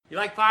You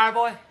like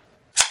Fireboy?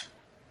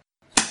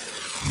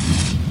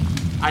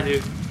 I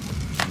do.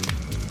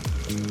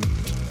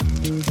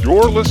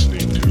 You're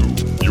listening to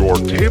Your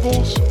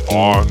Tables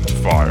on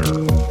Fire,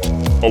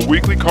 a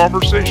weekly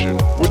conversation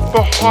with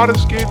the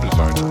hottest game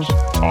designers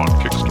on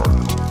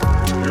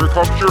Kickstarter. Here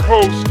comes your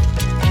host,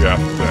 Jeff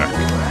Beck.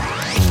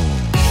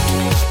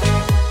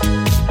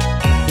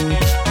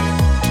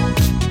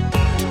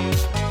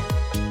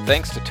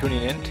 Thanks to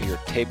tuning in to Your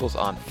Tables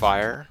on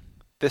Fire.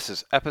 This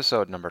is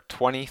episode number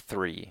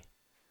 23.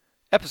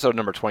 Episode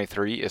number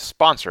 23 is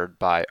sponsored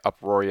by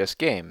Uproarious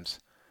Games,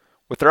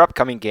 with their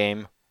upcoming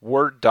game,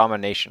 Word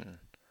Domination,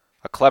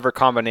 a clever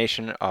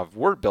combination of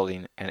word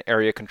building and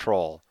area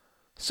control,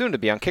 soon to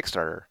be on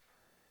Kickstarter.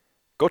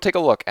 Go take a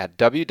look at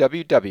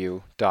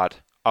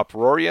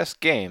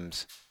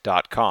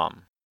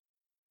www.uproariousgames.com.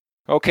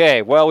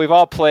 Okay, well, we've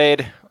all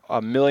played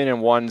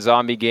 1,000,001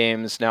 zombie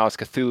games, now it's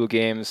Cthulhu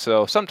games,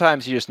 so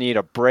sometimes you just need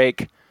a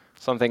break,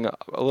 something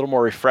a little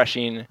more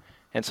refreshing,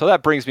 and so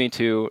that brings me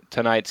to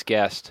tonight's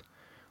guest.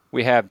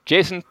 We have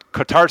Jason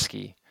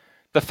Kotarski,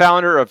 the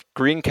founder of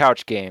Green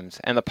Couch Games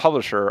and the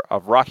publisher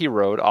of Rocky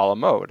Road a la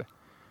Mode.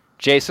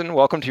 Jason,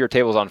 welcome to Your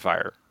Tables on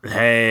Fire.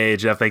 Hey,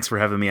 Jeff, thanks for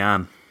having me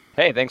on.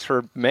 Hey, thanks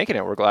for making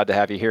it. We're glad to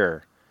have you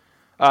here.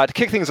 To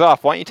kick things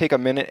off, why don't you take a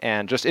minute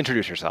and just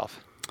introduce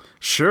yourself?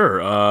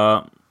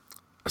 Sure.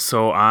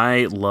 So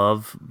I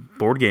love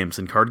board games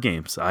and card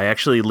games. I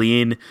actually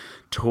lean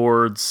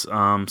towards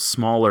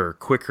smaller,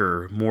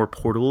 quicker, more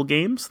portable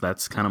games.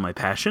 That's kind of my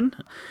passion.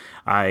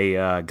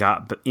 I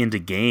got into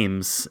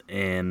games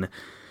in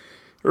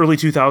early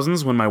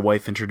 2000s when my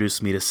wife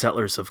introduced me to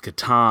Settlers of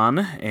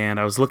Catan, and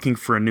I was looking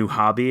for a new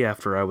hobby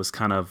after I was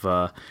kind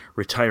of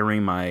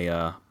retiring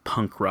my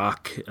punk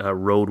rock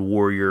road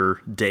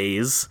warrior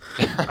days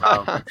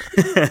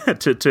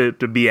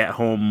to be at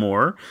home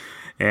more.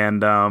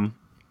 And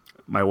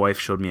my wife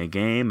showed me a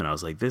game, and I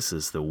was like, this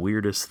is the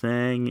weirdest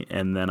thing.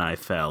 And then I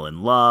fell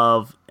in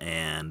love,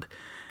 and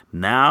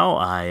now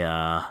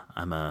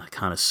I'm a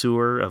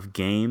connoisseur of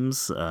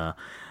games. I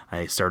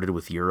started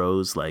with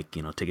Euros, like,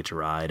 Ticket to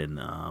Ride and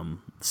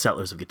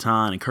Settlers of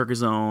Catan and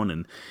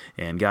Carcassonne,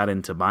 and got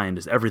into buying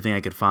just everything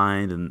I could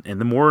find. And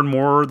the more and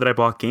more that I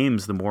bought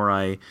games, the more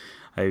I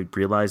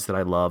realized that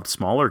I loved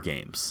smaller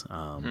games.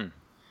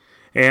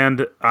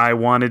 And I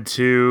wanted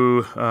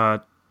to...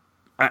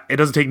 it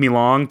doesn't take me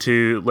long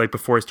to,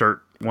 before I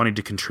start wanting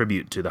to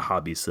contribute to the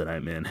hobbies that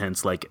I'm in,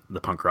 hence, the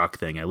punk rock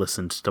thing. I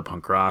listened to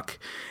punk rock,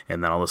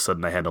 and then all of a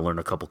sudden I had to learn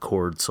a couple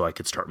chords so I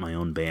could start my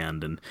own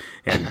band and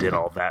did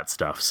all that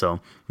stuff. So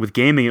with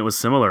gaming, it was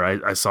similar.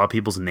 I saw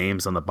people's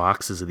names on the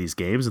boxes of these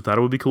games and thought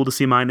it would be cool to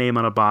see my name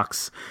on a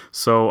box.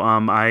 So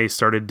I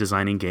started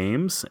designing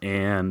games,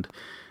 and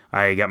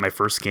I got my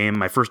first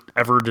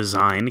ever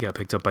design, got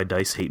picked up by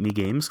Dice Hate Me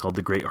Games, called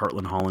The Great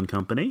Heartland Holland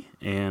Company,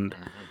 and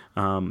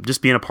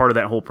just being a part of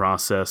that whole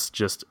process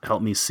just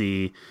helped me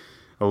see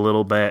a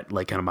little bit,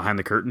 kind of behind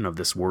the curtain of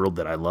this world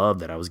that I love,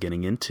 that I was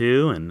getting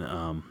into, and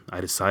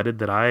I decided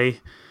that I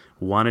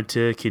wanted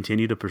to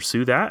continue to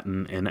pursue that,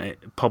 and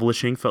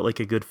publishing felt like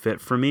a good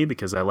fit for me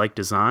because I like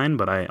design,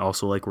 but I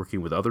also like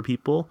working with other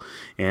people,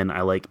 and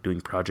I like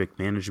doing project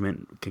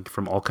management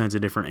from all kinds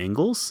of different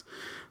angles.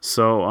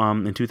 So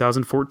in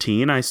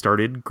 2014, I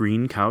started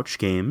Green Couch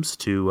Games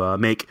to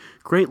make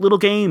great little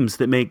games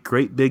that make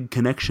great big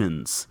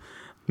connections.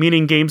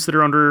 Meaning games that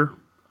are under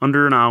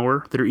an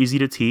hour, that are easy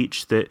to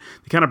teach, that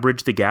they kind of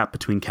bridge the gap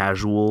between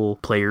casual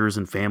players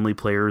and family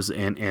players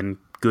and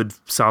good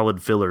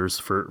solid fillers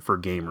for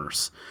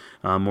gamers,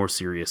 more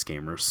serious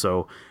gamers.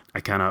 So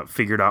I kind of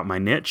figured out my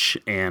niche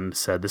and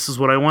said, this is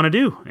what I want to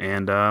do,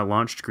 and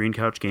launched Green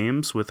Couch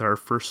Games with our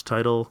first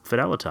title,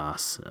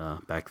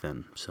 Fidelitas, back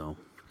then. So.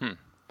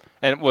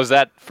 And was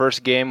that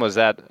first game, was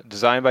that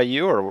designed by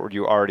you, or were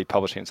you already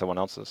publishing someone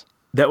else's?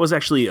 That was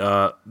actually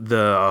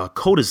the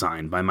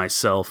co-design by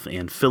myself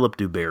and Philip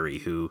Dewberry,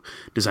 who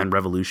designed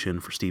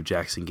Revolution for Steve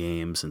Jackson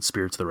Games and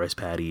Spirits of the Rice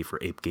Paddy for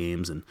Ape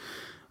Games and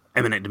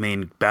Eminent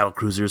Domain Battle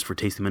Cruisers for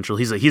Tasty Minstrel.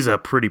 He's a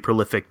pretty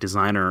prolific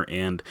designer,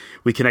 and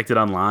we connected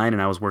online,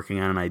 and I was working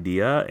on an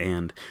idea,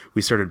 and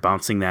we started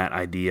bouncing that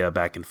idea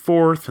back and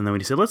forth, and then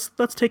we said, let's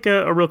take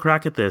a real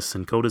crack at this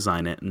and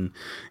co-design it and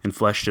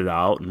fleshed it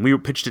out, and we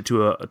pitched it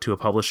to a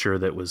publisher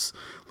that was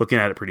looking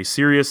at it pretty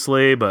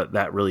seriously, but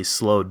that really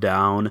slowed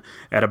down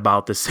at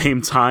about the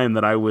same time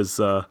that I was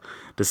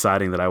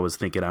deciding that I was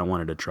thinking I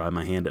wanted to try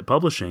my hand at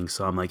publishing.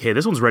 So I'm like, hey,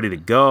 this one's ready to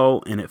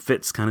go, and it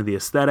fits kind of the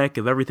aesthetic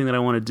of everything that I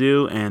want to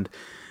do. And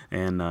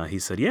he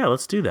said, yeah,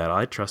 let's do that.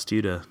 I trust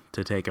you to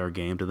take our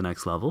game to the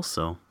next level.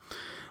 So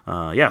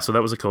so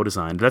that was a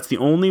co-design. That's the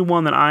only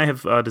one that I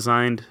have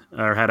designed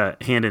or had a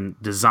hand in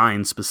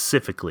design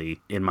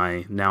specifically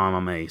now I'm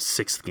on my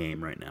 6th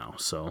game right now.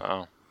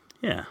 So,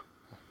 yeah.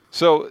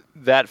 So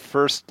that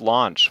first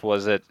launch,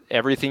 was it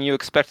everything you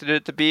expected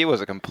it to be? Was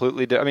it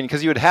completely different? I mean,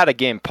 because you had a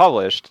game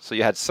published, so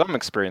you had some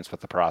experience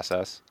with the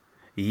process.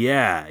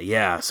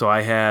 Yeah. So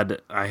I had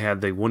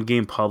the one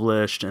game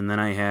published, and then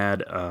I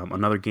had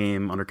another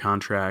game under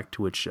contract,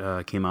 which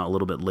came out a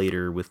little bit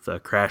later with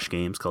Crash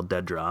Games called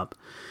Dead Drop.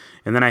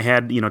 And then I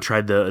had,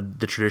 tried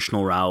the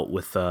traditional route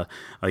with a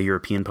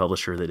European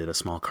publisher that did a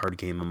small card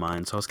game of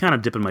mine. So I was kind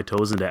of dipping my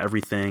toes into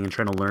everything and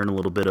trying to learn a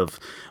little bit of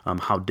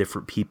how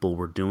different people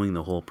were doing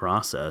the whole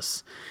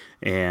process.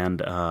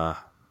 And I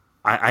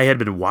had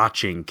been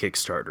watching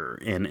Kickstarter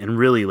and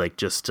really like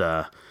just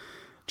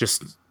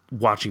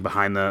watching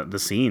behind the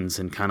scenes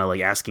and kind of like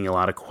asking a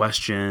lot of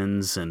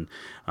questions. And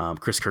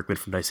Chris Kirkman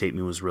from Dice Hate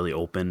Me was really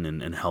open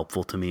and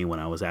helpful to me when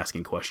I was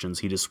asking questions.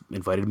 He just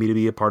invited me to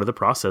be a part of the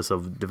process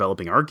of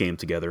developing our game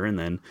together. And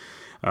then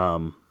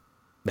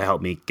that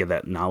helped me get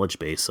that knowledge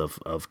base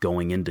of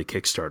going into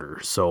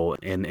Kickstarter. So,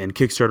 and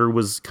Kickstarter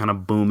was kind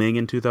of booming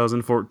in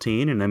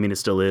 2014. And I mean, it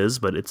still is,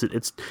 but it's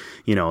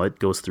it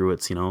goes through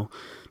its,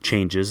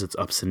 changes, its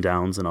ups and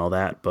downs and all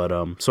that. But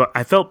so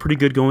I felt pretty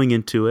good going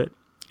into it.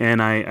 And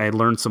I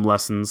learned some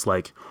lessons.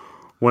 Like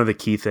one of the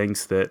key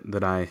things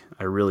that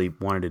I really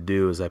wanted to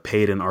do is I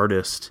paid an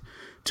artist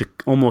to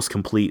almost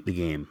complete the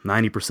game.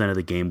 90% of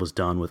the game was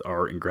done with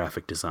art and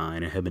graphic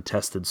design. It had been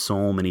tested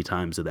so many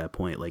times at that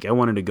point. Like I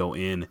wanted to go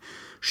in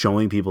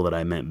showing people that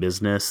I meant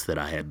business, that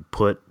I had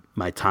put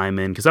my time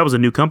in, because I was a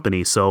new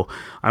company. So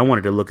I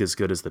wanted to look as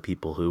good as the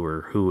people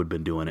who had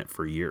been doing it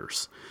for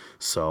years.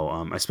 So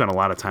I spent a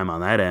lot of time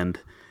on that end.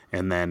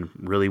 And then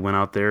really went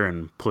out there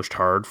and pushed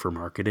hard for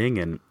marketing,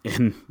 and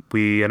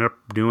we ended up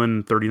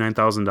doing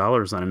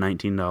 $39,000 on a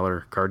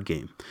 $19 card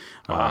game.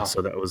 Wow.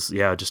 So that was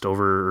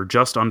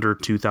just under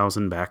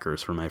 2,000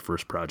 backers for my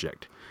first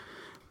project.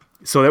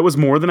 So that was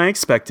more than I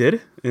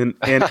expected, and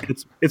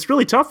it's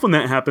really tough when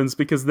that happens,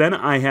 because then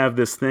I have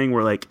this thing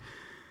where like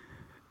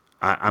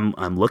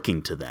I'm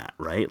looking to that,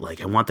 right? Like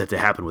I want that to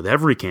happen with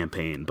every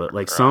campaign, but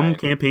like some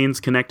campaigns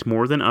connect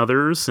more than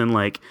others, and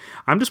like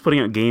I'm just putting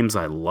out games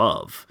I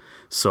love.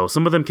 So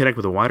some of them connect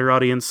with a wider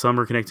audience, some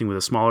are connecting with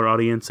a smaller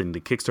audience, and the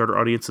Kickstarter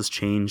audience has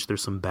changed.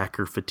 There's some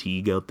backer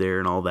fatigue out there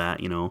and all that,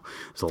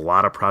 There's a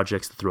lot of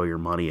projects to throw your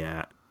money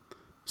at.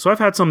 So I've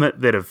had some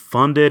that have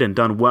funded and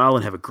done well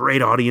and have a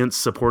great audience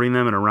supporting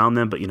them and around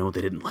them, but,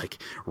 they didn't, like,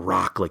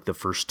 rock like the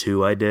first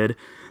two I did.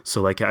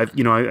 So, like, I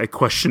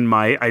questioned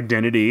my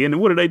identity and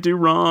what did I do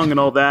wrong and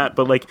all that.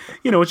 But, like,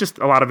 it's just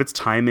a lot of it's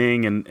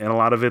timing and a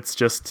lot of it's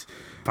just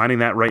finding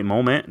that right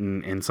moment,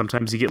 and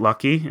sometimes you get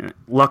lucky.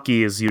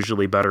 Lucky is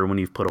usually better when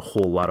you've put a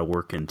whole lot of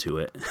work into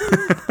it.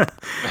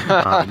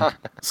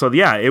 So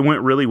yeah, it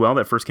went really well.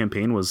 That first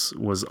campaign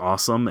was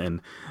awesome,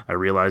 and I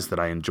realized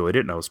that I enjoyed it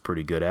and I was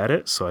pretty good at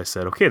it. So I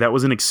said, okay, that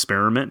was an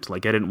experiment.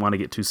 Like I didn't want to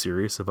get too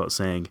serious about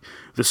saying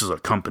this is a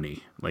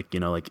company. Like,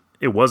 like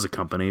it was a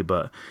company,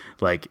 but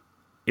like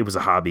it was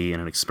a hobby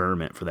and an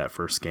experiment for that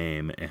first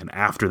game. And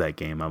after that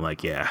game, I'm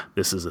like, yeah,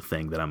 this is a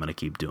thing that I'm going to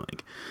keep doing.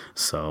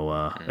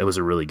 So it was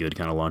a really good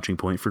kind of launching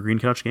point for Green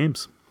Couch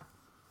Games.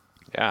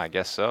 Yeah, I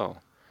guess so.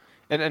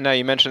 And now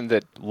you mentioned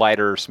that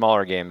lighter,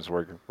 smaller games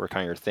were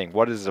kind of your thing.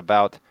 What is it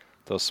about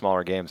those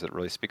smaller games that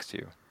really speaks to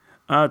you?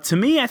 To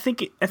me, I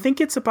think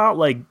it's about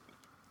like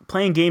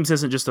playing games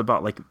isn't just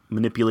about like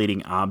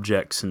manipulating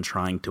objects and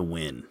trying to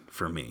win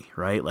for me,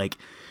 right? Like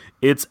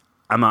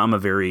I'm a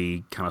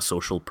very kind of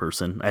social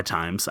person at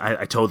times.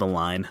 I toe the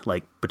line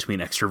like between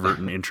extrovert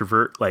and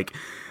introvert. Like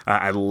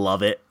I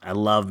love it. I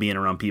love being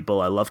around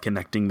people. I love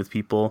connecting with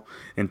people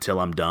until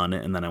I'm done,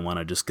 and then I want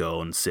to just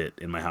go and sit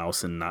in my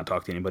house and not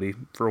talk to anybody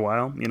for a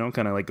while.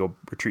 Kind of like go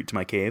retreat to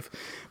my cave.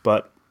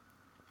 But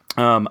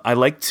I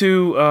like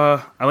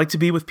to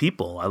be with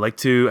people. I like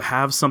to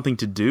have something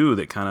to do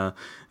that kind of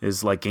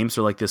is like games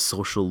are like this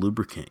social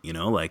lubricant,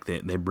 like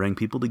they bring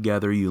people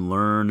together. You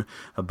learn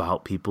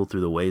about people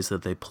through the ways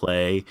that they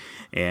play.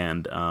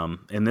 And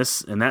in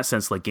that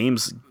sense, like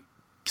games,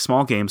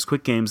 small games,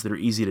 quick games that are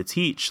easy to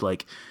teach,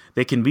 like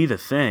they can be the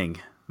thing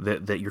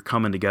that you're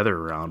coming together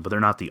around, but they're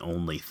not the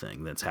only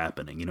thing that's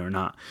happening.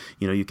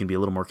 You can be a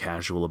little more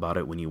casual about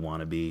it when you want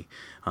to be.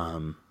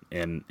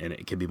 And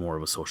it can be more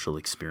of a social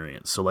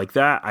experience. So like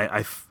that,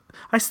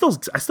 I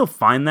still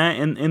find that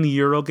in the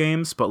Euro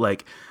games, but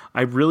like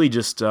I really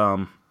just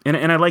and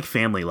I like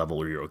family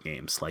level Euro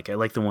games. Like I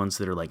like the ones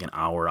that are like an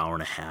hour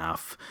and a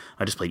half.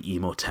 I just played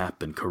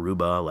Emotep and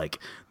Karuba, like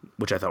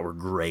which I thought were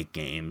great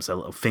games.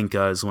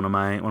 Finca is one of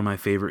my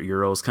favorite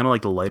Euros, kind of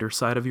like the lighter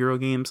side of Euro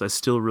games. I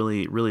still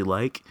really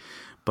like.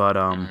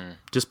 But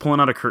just pulling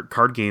out a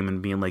card game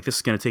and being like, this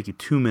is going to take you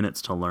 2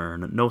 minutes to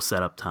learn, no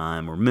setup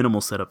time or minimal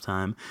setup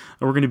time,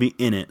 and we're going to be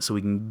in it so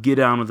we can get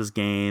on with this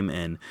game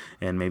and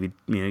maybe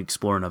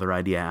explore another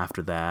idea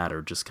after that,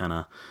 or just kind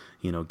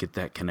of get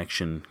that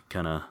connection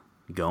kind of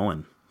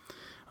going.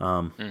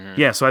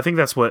 Yeah, so I think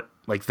that's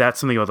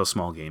something about those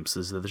small games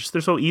is that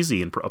they're so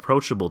easy and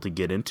approachable to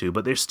get into,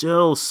 but there's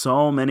still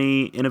so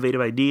many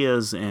innovative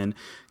ideas and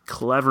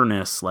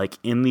cleverness like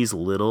in these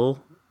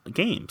little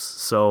games.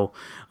 So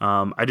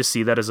I just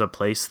see that as a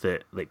place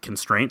that like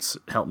constraints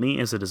help me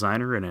as a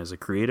designer and as a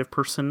creative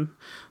person.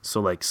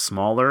 So like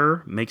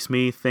smaller makes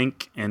me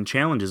think and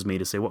challenges me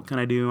to say, what can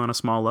I do on a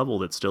small level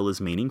that still is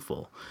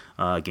meaningful,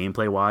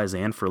 gameplay wise,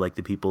 and for like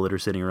the people that are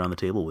sitting around the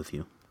table with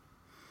you.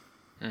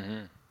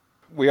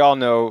 We all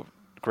know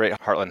great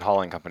Heartland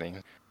Hauling Company.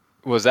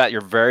 Was that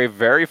your very,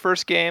 very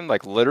first game?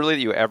 Like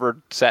literally you ever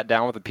sat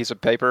down with a piece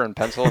of paper and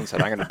pencil and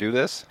said, I'm going to do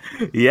this?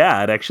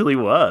 Yeah, it actually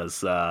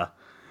was.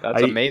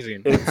 That's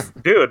amazing.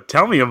 Dude,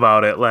 tell me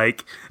about it.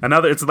 Like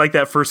it's like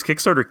that first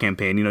Kickstarter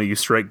campaign. You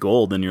strike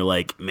gold, and you're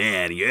like,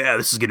 man, yeah,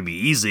 this is gonna be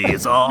easy.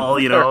 It's all,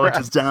 Right.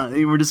 just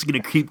we're just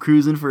gonna keep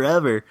cruising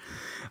forever.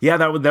 Yeah,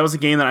 that was a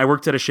game that I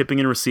worked at a shipping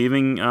and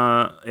receiving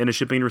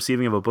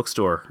of a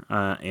bookstore,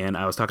 and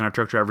I was talking to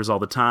truck drivers all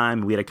the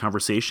time. We had a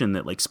conversation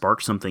that like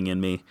sparked something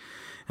in me,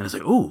 and I was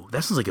like, "Ooh,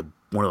 that sounds like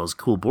one of those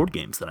cool board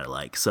games that I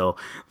like." So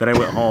then I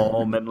went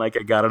home and like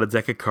I got out a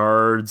deck of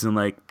cards and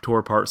like tore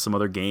apart some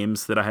other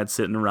games that I had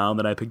sitting around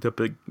that I picked up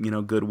at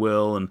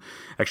Goodwill, and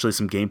actually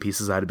some game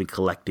pieces I had been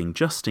collecting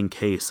just in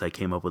case I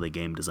came up with a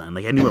game design.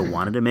 Like I knew I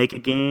wanted to make a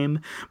game,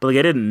 but like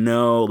I didn't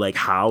know like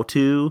how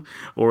to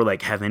or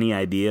like have any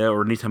idea.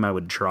 Or anytime I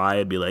would try,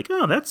 I'd be like,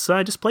 "Oh,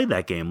 I just played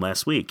that game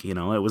last week." It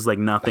was like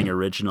nothing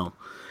original.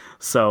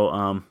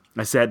 So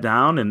I sat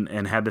down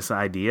and had this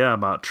idea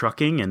about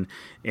trucking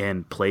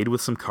and played with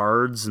some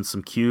cards and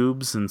some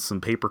cubes and some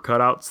paper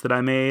cutouts that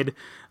I made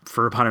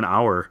for about an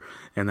hour.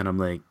 And then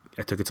I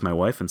took it to my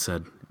wife and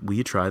said, "Will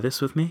you try this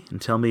with me and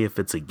tell me if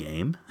it's a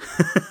game?"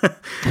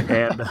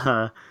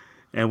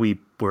 and we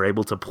were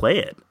able to play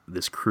it,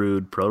 this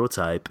crude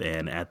prototype.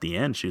 And at the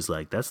end, she's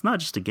like, "That's not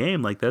just a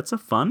game. Like, that's a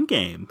fun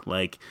game."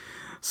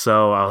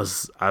 So I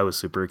was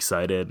super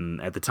excited,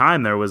 and at the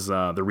time there was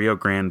the Rio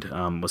Grande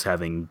was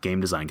having game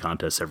design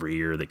contests every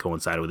year that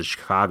coincided with the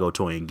Chicago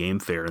Toy and Game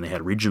Fair, and they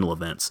had regional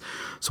events.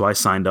 So I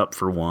signed up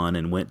for one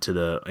and went to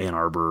the Ann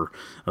Arbor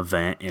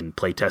event and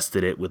play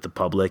tested it with the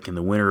public, and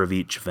the winner of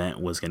each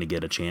event was going to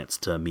get a chance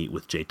to meet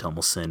with Jay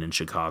Tummelson in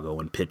Chicago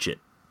and pitch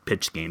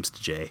games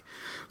to Jay.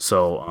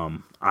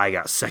 So I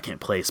got second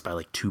place by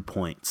like 2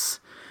 points.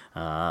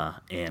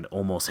 And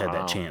almost had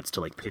that chance to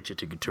like pitch it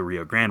to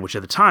Rio Grande, which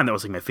at the time that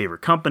was like my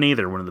favorite company.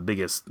 They're one of the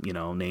biggest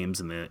names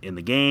in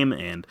the game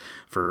and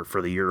for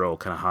the Euro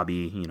kind of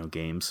hobby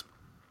games.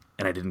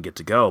 And I didn't get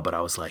to go, but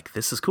I was like,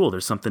 this is cool.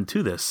 There's something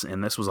to this,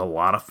 and this was a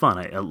lot of fun.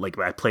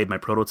 I played my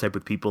prototype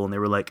with people, and they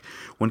were like,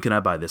 "When can I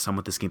buy this? I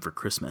want this game for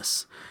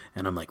Christmas."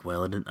 And I'm like,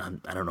 "Well, I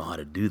don't know how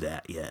to do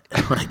that yet."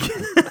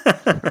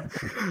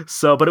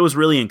 But it was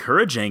really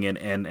encouraging,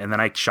 and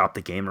then I shopped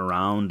the game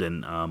around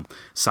and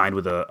signed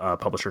with a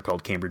publisher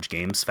called Cambridge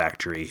Games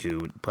Factory,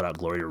 who put out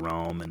Glory to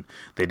Rome, and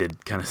they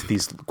did kind of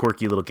these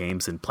quirky little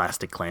games in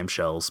plastic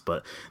clamshells.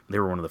 But they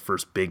were one of the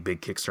first big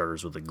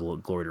Kickstarters with the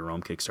Glory to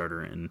Rome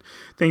Kickstarter, and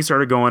things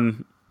started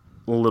going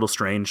a little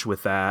strange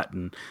with that,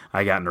 and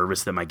I got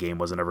nervous that my game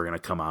wasn't ever going to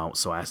come out,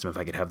 so I asked them if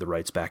I could have the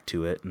rights back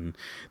to it, and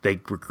they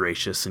were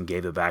gracious and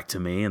gave it back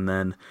to me. And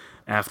then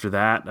after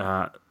that,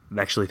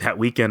 actually that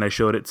weekend I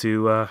showed it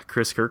to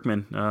Chris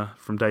Kirkman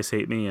from Dice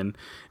Hate Me and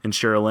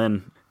Cheryl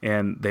Lynn,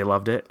 and they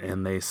loved it,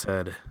 and they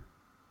said,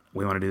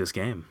 "We want to do this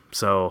game."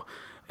 So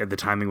the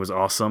timing was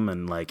awesome,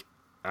 and like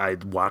I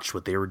watched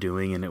what they were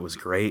doing, and it was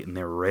great, and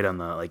they were right on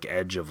the like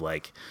edge of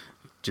like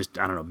just,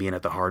 I don't know, being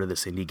at the heart of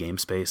this indie game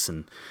space.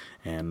 And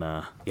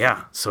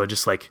yeah, so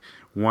just like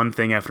one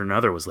thing after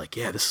another was like,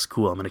 yeah, this is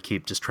cool. I'm going to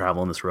keep just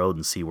traveling this road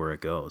and see where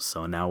it goes.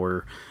 So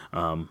now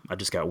I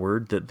just got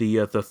word that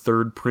the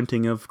third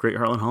printing of Great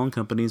Heartland Hall &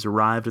 Company's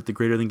arrived at the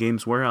Greater Than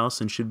Games warehouse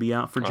and should be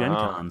out for Gen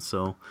Con.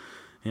 So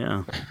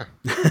yeah.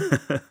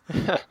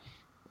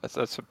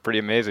 That's pretty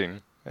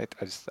amazing.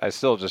 I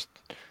still just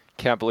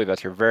can't believe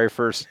that's your very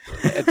first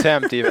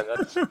attempt. Even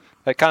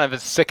that kind of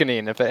is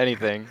sickening, if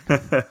anything.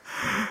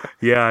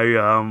 Yeah,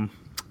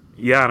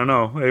 I don't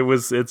know.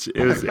 It's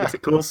a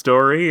cool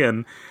story,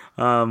 and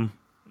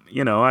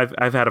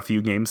I've had a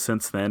few games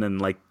since then,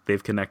 and like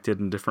they've connected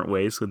in different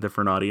ways with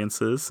different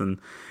audiences, and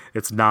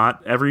it's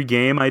not every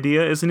game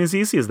idea isn't as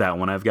easy as that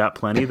one. I've got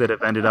plenty that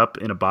have ended up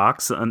in a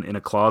box in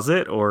a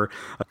closet, or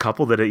a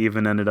couple that have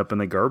even ended up in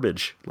the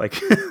garbage,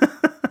 like.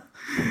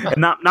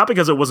 And not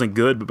because it wasn't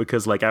good, but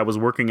because like I was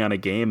working on a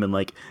game and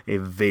like a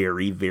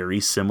very, very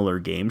similar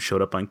game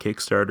showed up on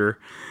Kickstarter,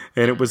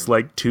 and it was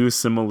like too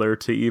similar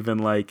to even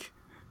like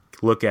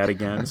look at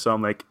again.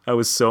 So I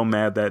was so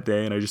mad that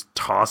day, and I just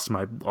tossed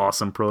my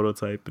awesome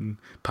prototype and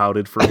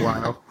pouted for a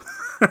while.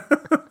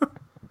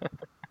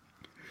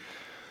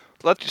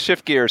 Let's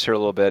shift gears here a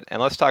little bit,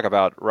 and let's talk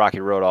about Rocky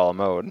Road a la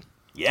Mode.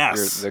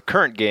 Yes. The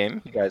current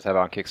game you guys have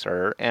on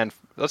Kickstarter. And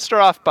let's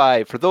start off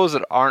by, for those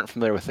that aren't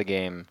familiar with the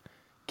game,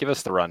 give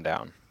us the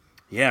rundown.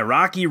 Yeah,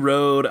 Rocky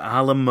Road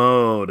a la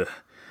Mode.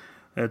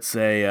 It's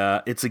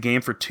a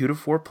game for 2 to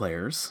 4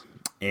 players,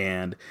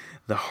 and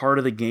the heart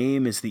of the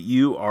game is that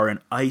you are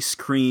an ice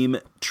cream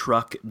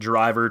truck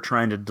driver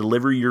trying to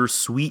deliver your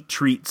sweet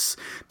treats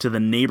to the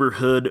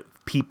neighborhood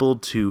people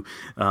to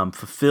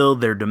fulfill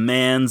their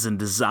demands and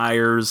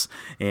desires,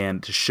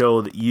 and to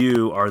show that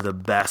you are the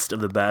best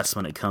of the best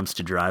when it comes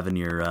to driving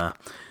your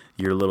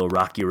little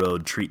Rocky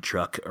Road treat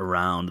truck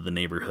around the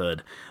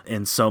neighborhood.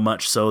 And so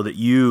much so that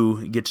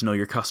you get to know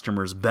your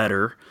customers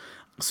better,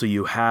 so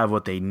you have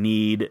what they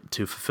need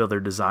to fulfill their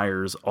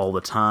desires all the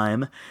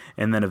time.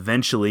 And then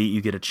eventually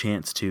you get a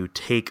chance to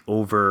take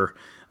over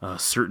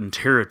certain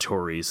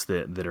territories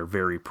that are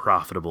very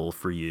profitable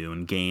for you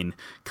and gain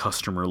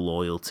customer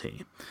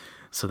loyalty.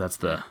 So that's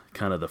the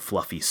kind of the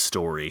fluffy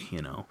story,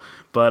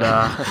 But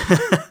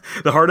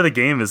the heart of the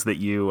game is that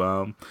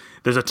you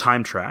there's a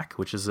time track,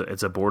 which is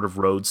it's a board of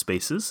road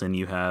spaces, and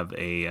you have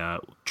a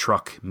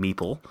truck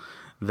meeple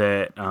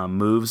that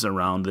moves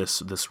around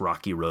this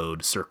rocky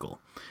road circle.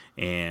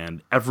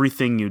 And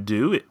everything you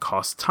do, it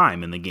costs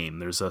time in the game.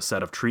 There's a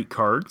set of treat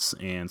cards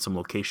and some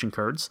location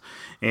cards.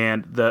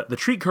 And the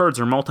treat cards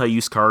are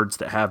multi-use cards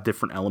that have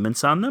different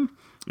elements on them.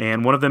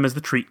 And one of them is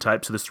the treat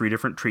type. So there's 3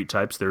 different treat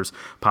types. There's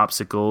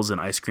popsicles and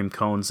ice cream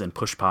cones and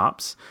push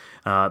pops.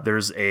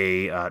 There's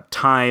a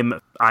time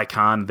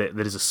icon that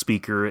is a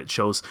speaker. It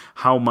shows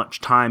how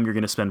much time you're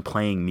going to spend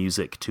playing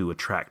music to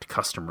attract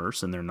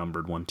customers, and they're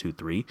numbered 1, 2,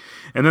 3.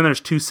 And then there's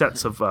 2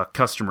 sets of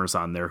customers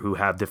on there who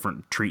have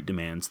different treat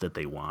demands that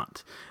they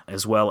want,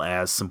 as well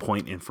as some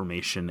point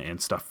information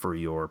and stuff for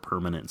your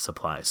permanent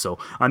supply. So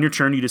on your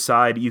turn, you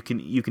decide you can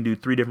do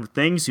 3 different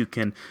things. You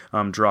can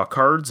draw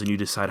cards, and you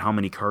decide how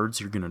many cards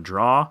you're going to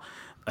draw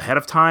ahead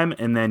of time,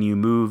 and then you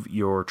move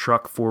your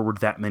truck forward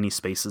that many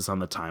spaces on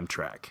the time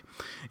track.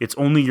 It's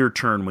only your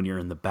turn when you're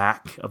in the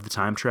back of the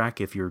time track.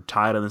 If you're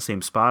tied on the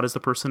same spot as the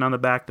person on the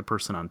back, the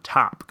person on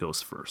top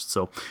goes first.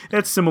 So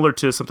it's similar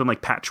to something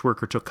like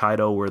Patchwork or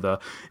Tokaido, where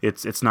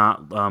it's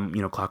not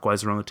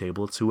clockwise around the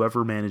table. It's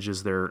whoever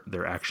manages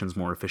their actions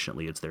more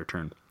efficiently. It's their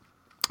turn.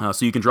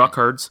 So you can draw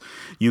cards,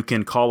 you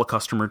can call a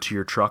customer to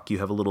your truck, you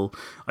have a little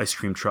ice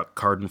cream truck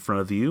card in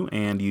front of you,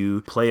 and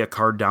you play a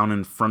card down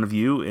in front of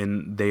you,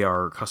 and they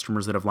are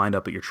customers that have lined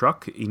up at your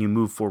truck, and you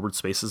move forward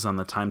spaces on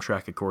the time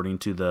track according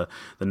to the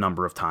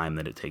number of time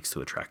that it takes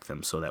to attract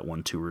them, so that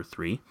 1, 2, or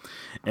 3.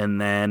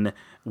 And then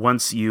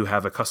once you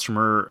have a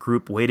customer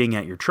group waiting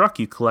at your truck,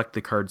 you collect the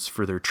cards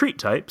for their treat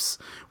types,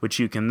 which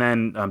you can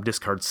then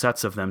discard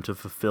sets of them to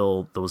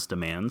fulfill those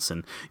demands.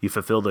 And you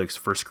fulfill the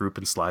first group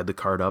and slide the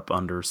card up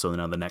under, so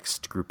now the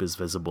next group is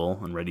visible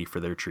and ready for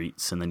their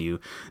treats. And then you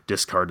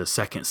discard a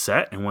second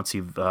set, and once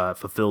you've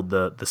fulfilled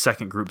the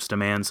second group's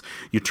demands,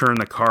 you turn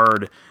the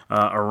card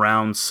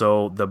around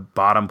so the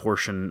bottom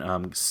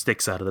portion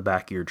sticks out of the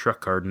back of your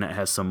truck card, and it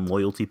has some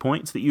loyalty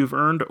points that you've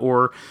earned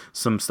or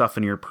some stuff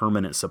in your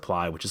permanent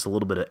supply, which is a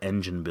little bit of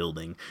engine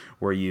building,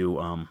 where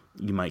you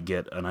might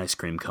get an ice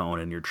cream cone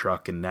in your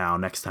truck, and now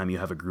next time you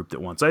have a group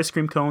that wants ice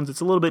cream cones, it's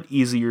a little bit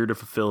easier to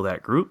fulfill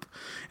that group.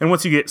 And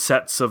once you get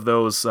sets of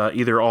those,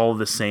 either all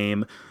the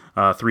same,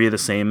 3 of the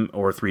same,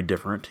 or 3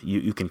 different,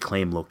 you can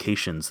claim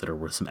locations that are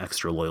worth some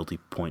extra loyalty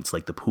points,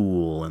 like the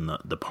pool and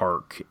the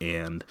park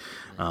and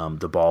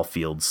the ball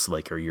fields,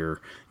 like are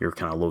your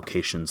kind of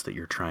locations that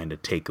you're trying to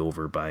take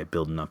over by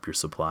building up your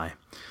supply.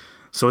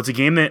 So it's a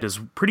game that is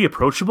pretty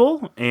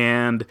approachable,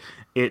 and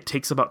it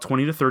takes about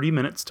 20 to 30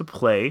 minutes to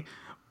play,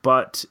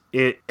 but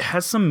it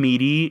has some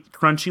meaty,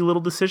 crunchy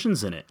little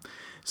decisions in it.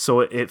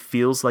 So it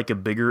feels like a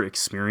bigger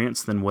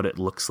experience than what it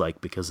looks like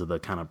because of the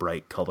kind of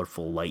bright,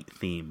 colorful, light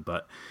theme.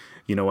 But,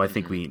 I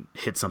think we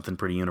hit something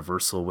pretty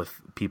universal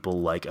with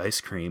people like ice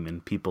cream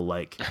and people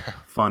like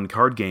fun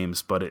card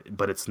games, but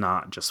it's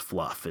not just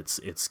fluff.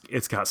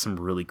 It's got some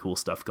really cool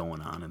stuff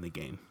going on in the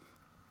game.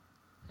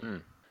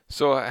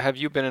 So have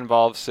you been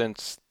involved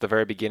since the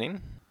very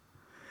beginning?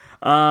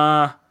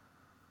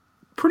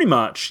 Pretty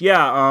much,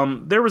 yeah.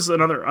 There was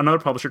another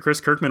publisher, Chris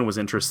Kirkman, was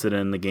interested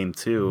in the game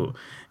too,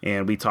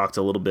 and we talked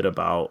a little bit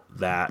about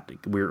that.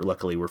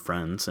 Luckily we're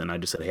friends, and I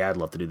just said, hey, I'd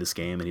love to do this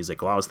game, and he's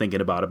like, well, I was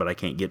thinking about it, but I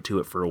can't get to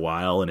it for a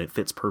while, and it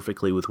fits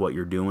perfectly with what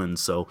you're doing,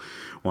 so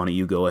why don't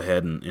you go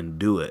ahead and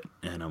do it?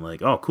 And I'm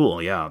like, oh, cool,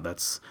 yeah,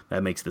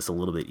 that makes this a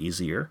little bit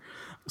easier.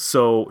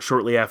 So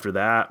shortly after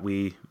that,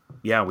 we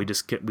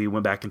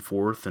went back and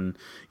forth, and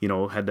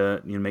had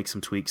to make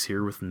some tweaks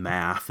here with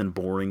math and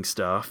boring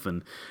stuff,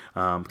 and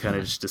kind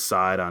of just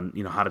decide on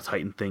how to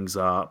tighten things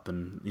up,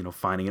 and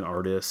finding an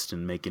artist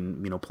and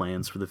making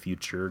plans for the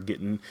future,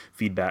 getting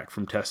feedback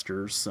from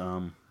testers.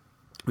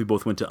 We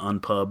both went to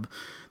Unpub,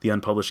 the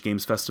Unpublished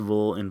Games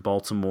Festival in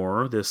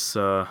Baltimore this,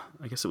 I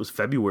guess it was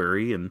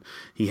February, and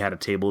he had a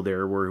table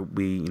there where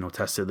we,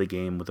 tested the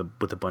game with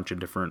a bunch of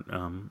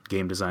different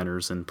game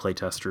designers and play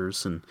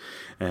testers, and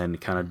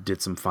kind of did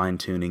some fine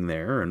tuning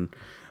there, and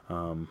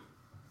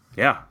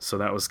so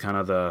that was kind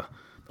of a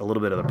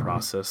little bit of the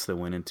process that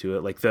went into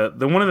it. Like the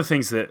one of the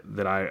things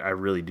that I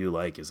really do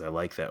like is I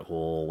like that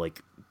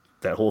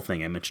whole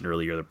thing I mentioned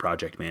earlier, the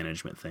project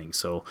management thing.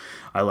 So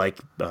I like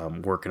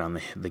working on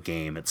the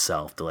game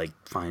itself to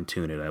fine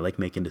tune it. I like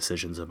making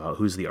decisions about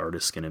who's the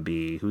artist going to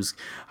be,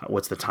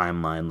 what's the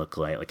timeline look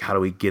like how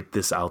do we get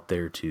this out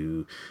there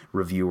to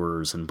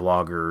reviewers and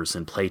bloggers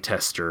and play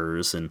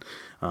testers, and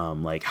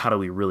how do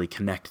we really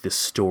connect this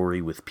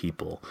story with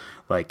people,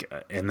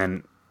 and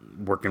then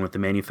working with the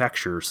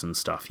manufacturers and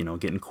stuff,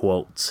 getting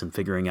quotes and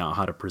figuring out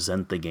how to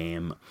present the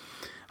game,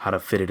 how to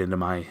fit it into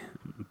my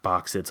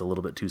box that's a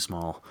little bit too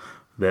small,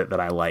 that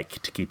I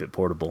like to keep it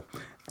portable.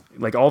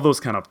 All those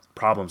kind of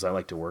problems I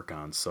like to work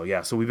on. So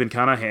yeah, so we've been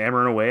kind of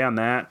hammering away on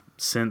that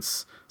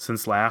since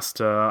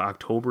last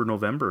October,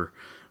 November,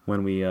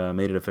 when we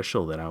made it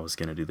official that I was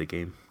going to do the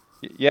game.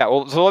 Yeah,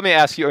 well, so let me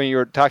ask you, I mean, you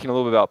were talking a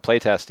little bit about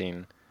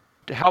playtesting.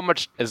 How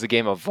much has the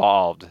game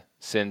evolved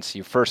since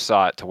you first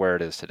saw it to where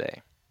it is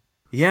today?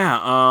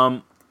 Yeah,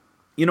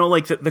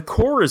 like the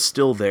core is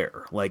still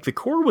there. Like the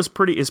core is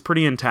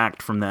pretty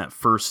intact from that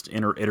first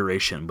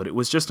iteration, but it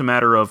was just a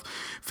matter of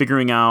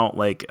figuring out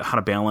like how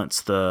to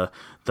balance the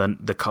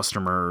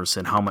customers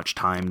and how much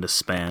time to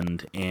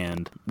spend,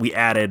 and we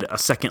added a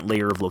second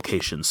layer of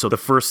locations. So the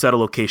first set of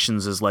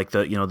locations is like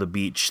the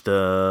beach,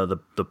 the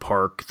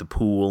park, the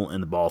pool,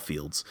 and the ball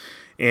fields,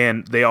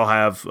 and they all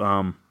have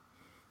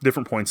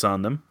different points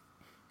on them.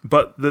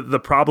 But the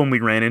problem we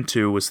ran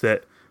into was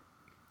that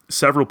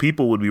several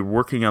people would be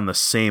working on the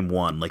same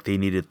one. Like they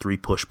needed 3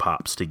 push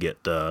pops to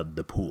get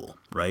the pool,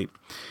 right?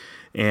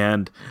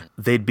 And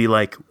they'd be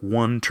like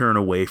one turn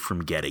away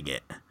from getting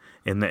it,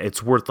 and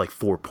it's worth like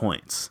 4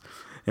 points.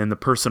 And the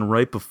person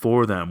right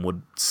before them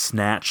would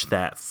snatch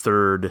that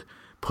third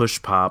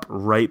push pop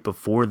right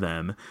before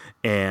them,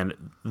 and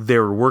they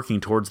were working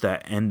towards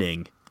that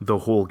ending the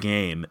whole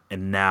game,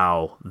 and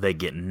now they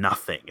get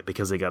nothing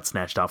because they got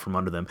snatched out from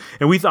under them.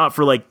 And we thought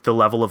for like the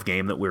level of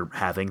game that we're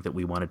having, that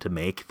we wanted to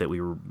make, that we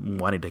were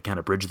wanting to kind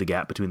of bridge the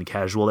gap between the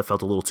casual, that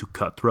felt a little too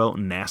cutthroat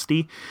and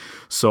nasty.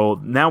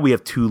 So now we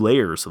have 2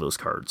 layers of those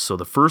cards. So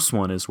the first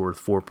one is worth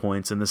 4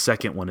 points and the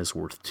second one is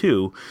worth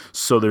 2.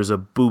 So there's a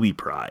booby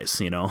prize,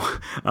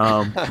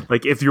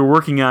 like if you're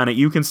working on it,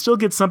 you can still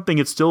get something.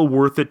 It's still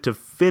worth it to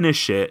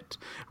finish it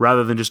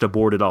rather than just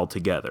abort it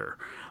altogether.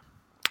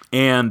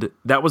 And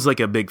that was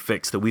like a big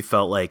fix that we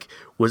felt like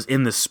was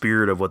in the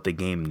spirit of what the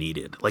game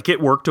needed. Like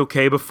it worked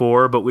okay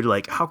before, but we're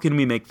like, how can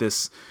we make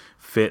this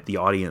fit the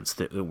audience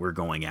that we're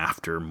going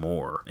after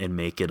more and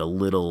make it a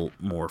little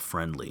more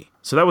friendly?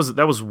 So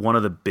that was one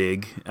of the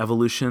big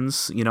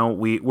evolutions.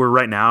 We're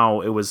right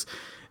now, it was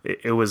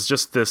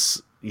just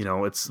this,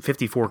 it's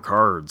 54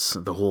 cards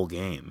the whole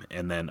game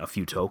and then a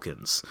few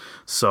tokens.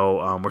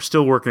 So we're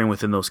still working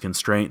within those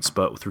constraints,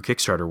 but through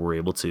Kickstarter we're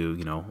able to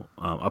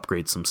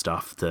upgrade some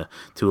stuff to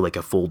like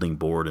a folding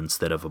board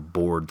instead of a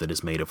board that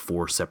is made of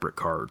 4 separate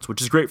cards,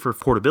 which is great for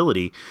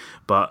portability,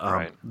 but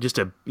Right. just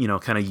a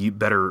kind of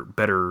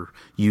better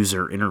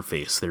user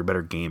interface, their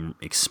better game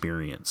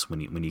experience when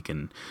you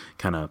can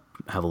kind of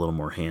have a little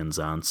more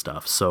hands-on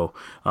stuff. So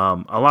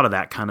a lot of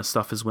that kind of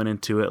stuff has went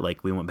into it.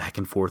 Like we went back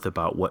and forth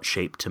about what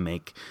shape to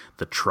make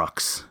the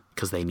trucks,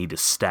 because they need to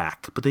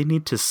stack, but they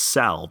need to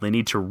sell. They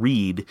need to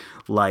read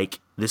like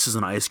this is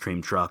an ice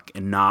cream truck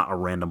and not a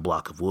random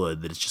block of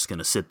wood that is just going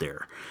to sit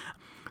there.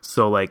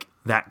 So like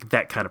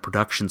that kind of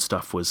production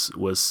stuff was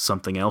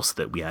something else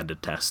that we had to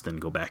test and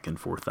go back and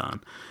forth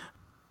on.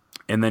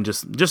 And then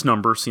just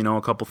numbers,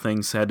 a couple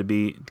things had to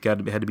be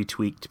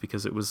tweaked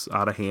because it was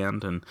out of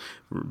hand.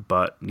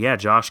 But yeah,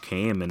 Josh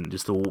came and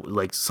just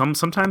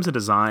sometimes the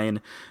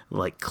design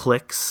like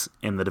clicks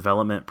and the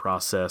development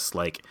process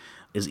like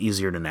is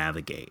easier to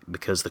navigate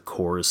because the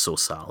core is so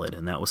solid,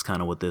 and that was kind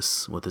of what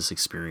this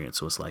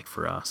experience was like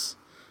for us.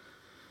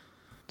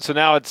 So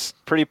now it's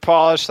pretty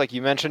polished. Like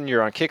you mentioned,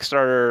 you're on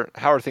Kickstarter.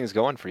 How are things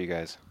going for you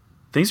guys?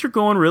 Things are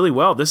going really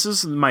well. This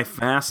is my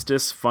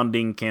fastest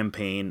funding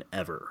campaign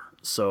ever.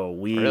 So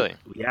we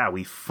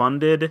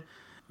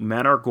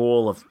met our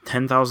goal of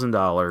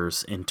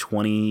 $10,000 in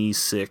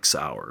 26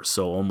 hours.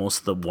 So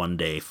almost the 1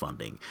 day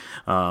funding.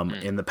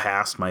 In the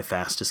past, my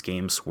fastest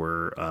games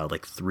were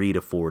like 3 to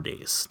 4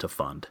 days to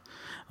fund.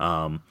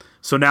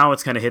 So now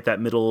it's kind of hit that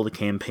middle of the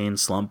campaign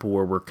slump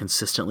where we're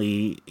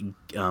consistently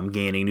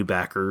gaining new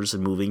backers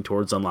and moving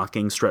towards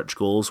unlocking stretch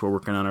goals. We're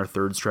working on our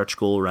 3rd stretch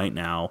goal right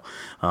now.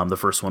 The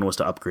first one was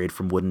to upgrade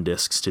from wooden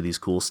discs to these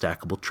cool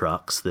stackable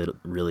trucks that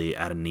really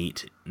add a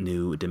neat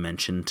new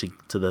dimension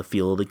to the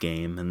feel of the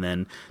game, and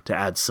then to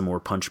add some more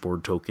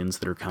punchboard tokens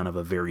that are kind of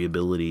a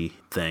variability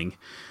thing.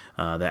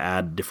 That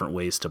add different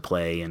ways to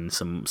play and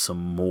some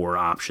more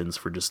options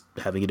for just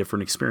having a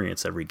different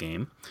experience every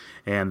game.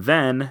 And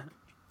then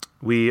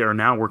we are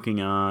now working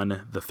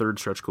on the 3rd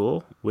stretch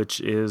goal, which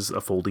is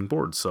a folding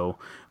board. So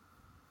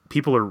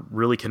people are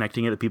really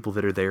connecting it. The people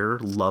that are there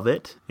love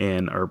it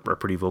and are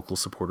pretty vocal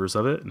supporters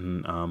of it.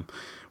 And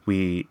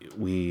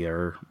we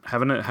are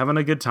having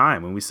a good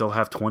time, and we still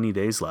have 20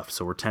 days left.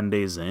 So we're 10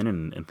 days in,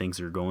 and things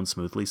are going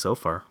smoothly so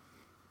far.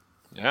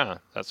 Yeah,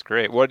 that's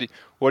great. What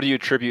do you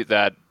attribute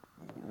that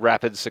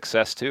rapid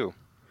success to?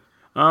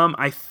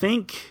 I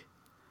think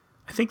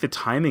the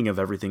timing of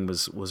everything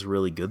was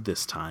really good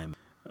this time.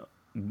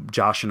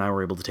 Josh and I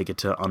were able to take it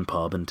to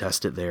Unpub and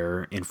test it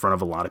there in front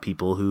of a lot of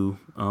people who,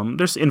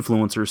 there's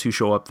influencers who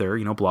show up there,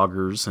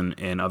 bloggers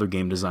and other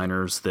game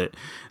designers that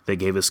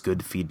gave us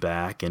good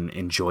feedback and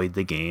enjoyed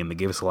the game. It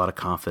gave us a lot of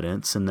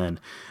confidence. And then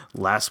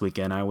last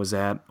weekend I was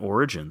at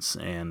Origins,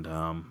 and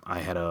I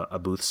had a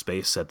booth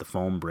space at the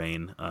Foam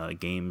Brain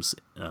Games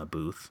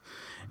booth,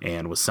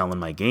 and was selling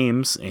my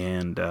games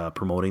and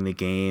promoting the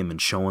game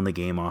and showing the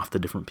game off to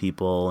different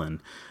people.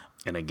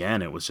 And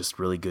again, it was just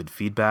really good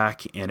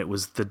feedback, and it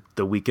was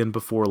the weekend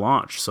before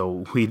launch.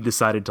 So we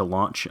decided to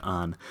launch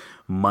on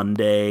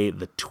Monday,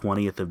 the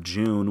 20th of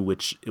June,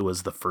 which it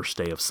was the first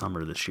day of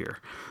summer this year.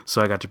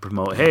 So I got to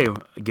promote, hey,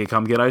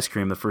 come get ice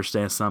cream the first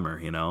day of summer,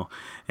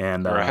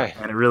 and Right.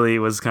 and it really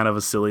was kind of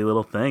a silly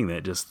little thing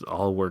that just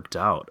all worked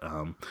out.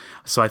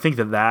 So I think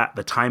that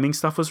the timing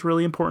stuff was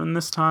really important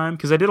this time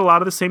because I did a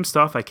lot of the same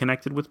stuff. I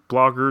connected with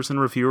bloggers and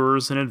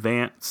reviewers in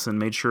advance and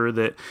made sure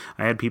that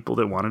I had people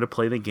that wanted to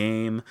play the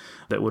game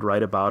that would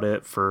write about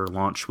it for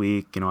launch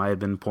week. I had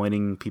been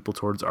pointing people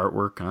towards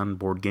artwork on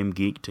Board Game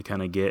Geek to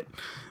kind of get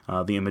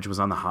the image was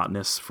on the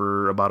hotness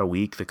for about a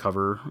week, the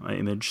cover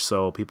image.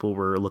 So people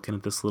were looking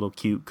at this little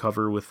cute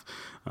cover with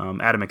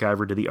Adam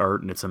McIver did the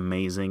art, and it's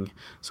amazing.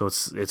 So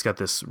it's got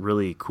this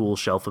really cool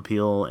shelf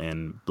appeal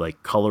and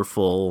like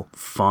colorful,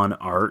 fun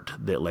art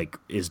that like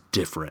is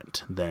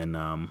different than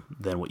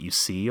what you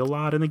see a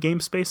lot in the game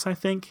space, I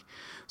think.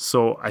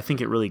 So I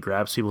think it really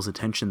grabs people's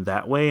attention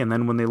that way. And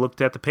then when they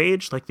looked at the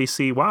page, like they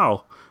see,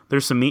 wow,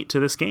 there's some meat to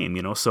this game,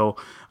 So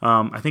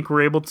I think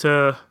we're able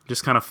to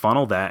just kind of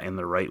funnel that in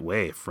the right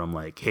way from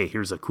like, hey,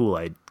 here's a cool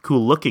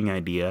looking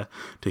idea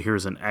to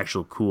here's an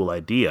actual cool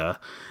idea.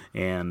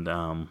 And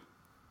all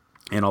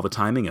the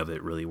timing of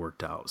it really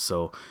worked out.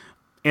 So,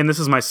 and this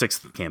is my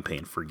 6th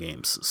campaign for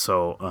games.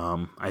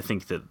 So I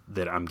think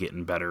that I'm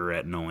getting better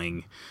at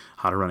knowing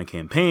how to run a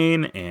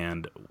campaign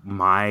and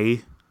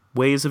my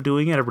ways of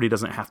doing it. Everybody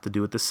doesn't have to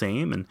do it the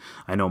same, and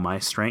I know my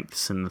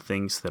strengths and the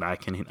things that I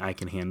can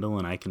handle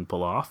and I can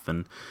pull off,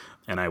 and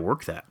I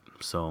work that.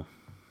 So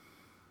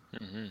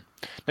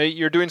Now,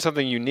 you're doing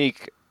something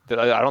unique that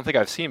I don't think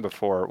I've seen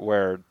before,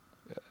 where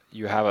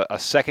you have a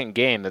second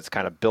game that's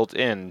kind of built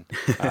in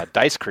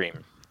Dice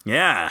Cream.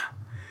 yeah,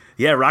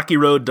 Rocky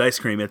Road Dice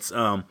Cream. It's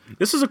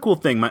this is a cool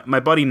thing. My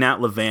buddy Nat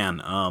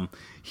Levan,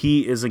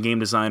 he is a game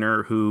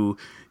designer who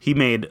he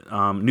made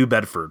New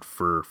Bedford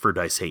for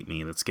Dice Hate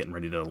Me that's getting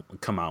ready to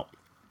come out.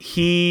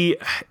 He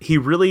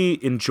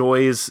really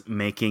enjoys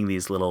making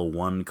these little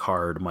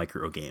 1-card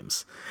micro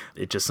games.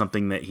 It's just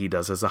something that he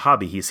does as a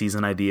hobby. He sees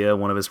an idea,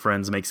 one of his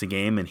friends makes a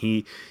game, and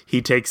he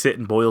takes it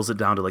and boils it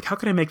down to like, how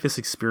can I make this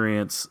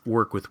experience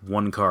work with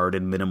 1 card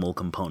and minimal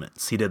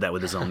components? He did that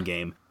with his own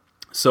game.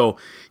 So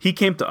he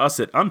came to us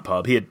at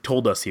Unpub. He had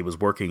told us he was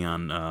working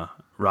on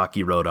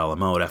Rocky Road a la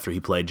mode after he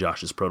played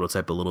Josh's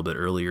prototype a little bit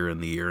earlier in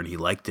the year, and he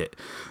liked it.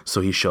 So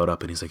he showed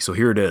up and he's like, so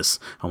here it is.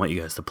 I want you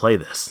guys to play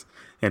this.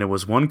 And it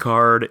was 1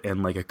 card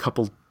and like a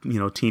couple,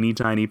 teeny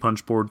tiny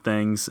punch board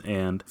things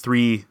and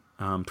 3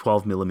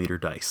 12 millimeter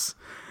dice.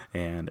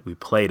 And we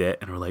played it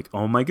and we're like,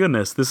 oh my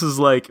goodness, this is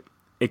like,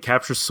 it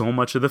captures so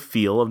much of the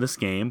feel of this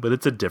game, but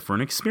it's a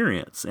different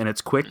experience, and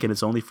it's quick, and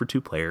it's only for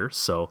 2 players.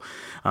 So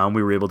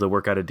we were able to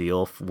work out a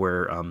deal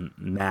where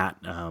Matt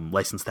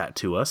licensed that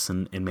to us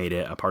and made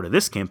it a part of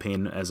this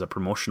campaign as a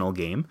promotional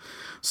game.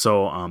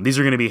 So these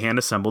are going to be hand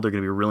assembled. They're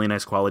going to be really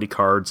nice quality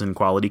cards and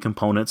quality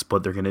components,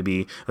 but they're going to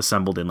be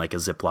assembled in like a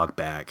Ziploc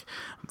bag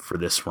for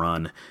this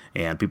run,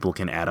 and people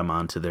can add them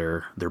onto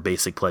their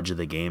basic pledge of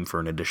the game for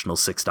an additional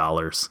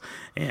 $6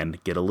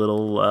 and get a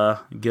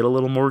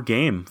little more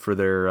game for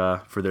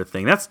their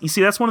thing.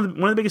 That's one of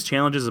the biggest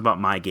challenges about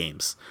my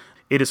games.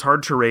 It is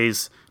hard to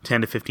raise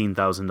 $10,000 to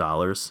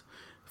 $15,000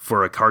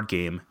 for a card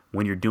game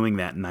when you're doing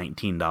that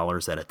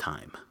 $19 at a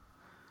time.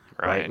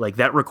 Right? Like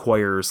that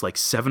requires like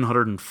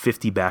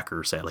 750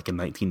 backers at like a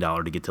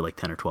 $19 to get to like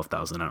 10 or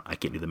 12,000. I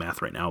can't do the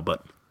math right now,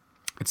 but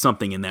it's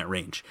something in that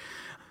range.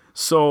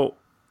 So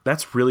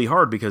that's really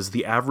hard because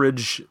the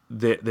average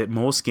that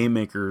most game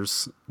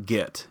makers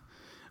get,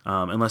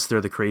 unless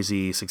they're the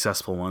crazy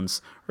successful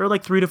ones, are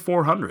like 300 to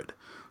 400.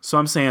 So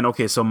I'm saying,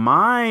 okay, so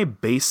my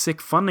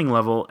basic funding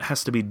level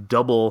has to be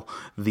double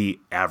the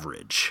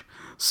average.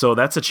 So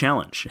that's a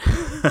challenge.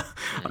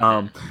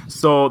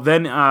 So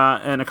then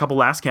in a couple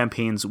last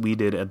campaigns, we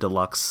did a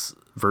deluxe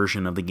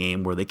version of the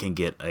game where they can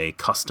get a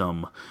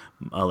custom,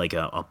 like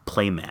a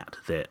play mat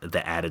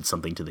that added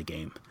something to the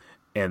game.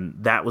 And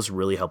that was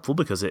really helpful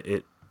because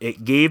it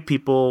gave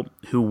people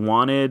who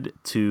wanted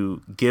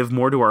to give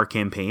more to our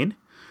campaign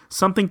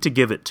something to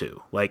give it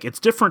to. Like, it's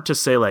different to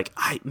say, like,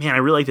 I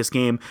really like this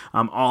game.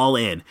 I'm all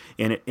in.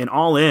 And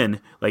all in,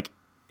 like,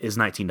 is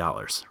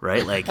 $19,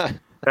 right? Like,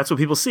 that's what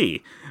people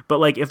see. But,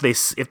 like, if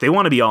they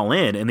want to be all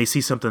in and they see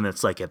something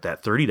that's, like, at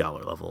that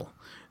 $30 level,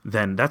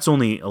 then that's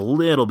only a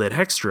little bit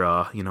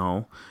extra,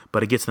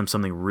 but it gets them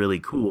something really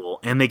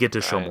cool, and they get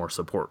to show more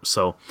support.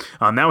 So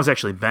that was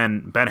actually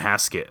Ben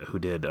Haskett who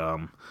did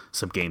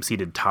some games. He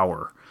did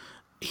Tower.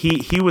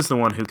 He was the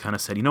one who kind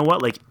of said, you know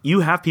what, like,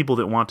 you have people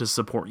that want to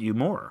support you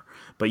more,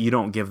 but you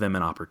don't give them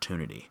an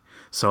opportunity.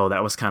 So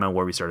that was kind of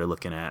where we started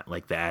looking at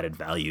like the added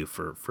value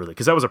for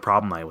because that was a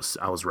problem I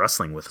was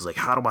wrestling with. Is like,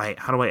 how do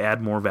I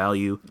add more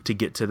value to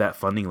get to that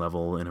funding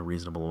level in a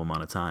reasonable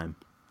amount of time?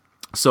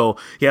 So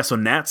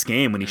Nat's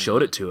game, when he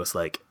showed it to us,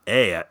 like,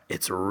 hey,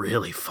 it's a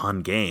really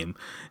fun game,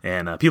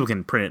 and people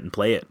can print it and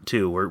play it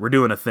too. We're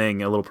doing a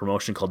little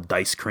promotion called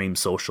Dice Cream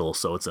Social.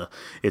 So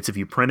it's if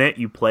you print it,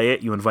 you play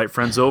it, you invite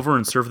friends over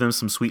and serve them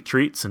some sweet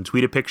treats, and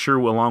tweet a picture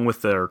along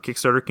with their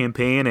Kickstarter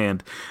campaign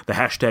and the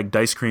hashtag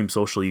Dice Cream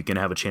Social. You can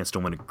have a chance to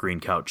win a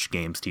Green Couch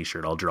Games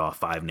T-shirt. I'll draw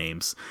 5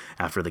 names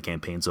after the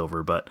campaign's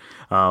over, but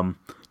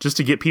just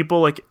to get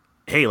people like,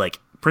 hey, like,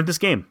 print this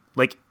game.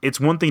 Like, it's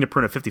one thing to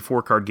print a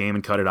 54 card game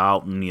and cut it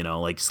out and,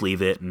 like,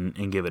 sleeve it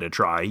and give it a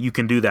try. You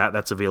can do that.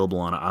 That's available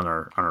on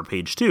our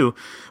page too.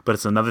 But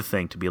it's another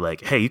thing to be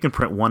like, hey, you can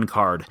print 1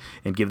 card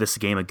and give this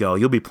game a go.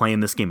 You'll be playing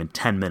this game in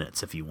 10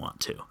 minutes if you want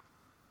to.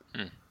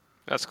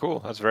 That's cool.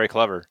 That's very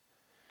clever.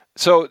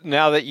 So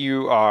now that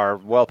you are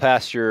well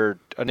past your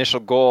initial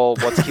goal,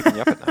 what's keeping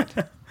you up at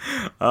night?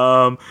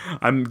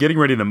 I'm getting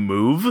ready to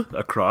move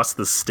across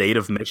the state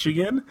of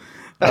Michigan.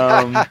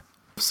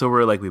 So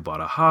we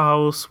bought a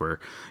house, we're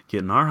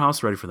getting our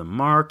house ready for the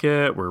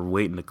market, we're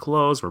waiting to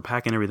close, we're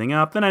packing everything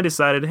up. Then I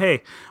decided,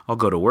 hey, I'll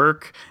go to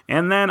work,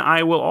 and then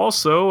I will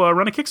also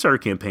run a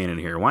Kickstarter campaign in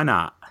here. Why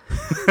not?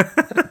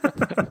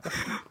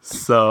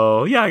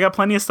 So, yeah, I got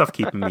plenty of stuff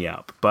keeping me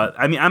up. But,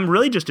 I mean, I'm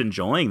really just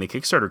enjoying the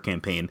Kickstarter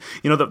campaign.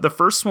 The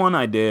first one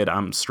I did,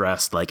 I'm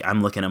stressed. Like,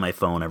 I'm looking at my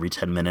phone every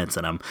 10 minutes,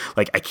 and I'm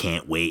like, I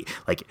can't wait.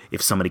 Like,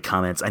 if somebody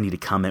comments, I need to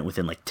comment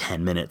within,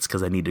 10 minutes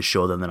because I need to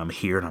show them that I'm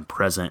here and I'm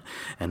present.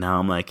 And now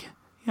I'm like,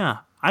 yeah,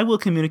 I will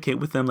communicate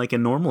with them like a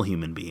normal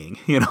human being,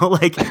 and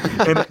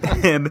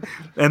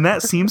that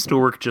seems to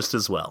work just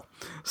as well.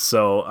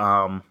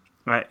 So,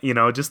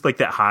 just like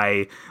that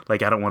high,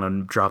 like, I don't want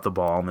to drop the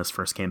ball in this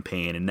first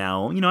campaign. And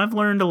now, I've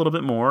learned a little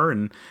bit more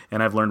and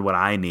I've learned what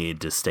I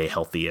need to stay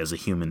healthy as a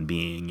human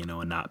being,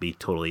 and not be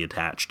totally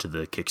attached to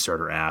the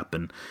Kickstarter app.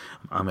 And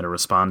I'm going to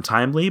respond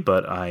timely,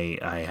 but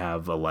I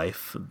have a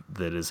life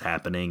that is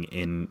happening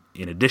in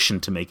addition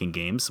to making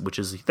games,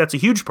 that's a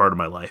huge part of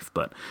my life,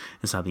 but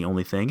it's not the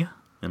only thing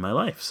in my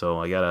life. So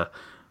I got to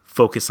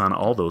focus on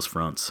all those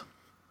fronts.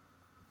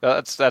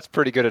 That's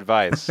pretty good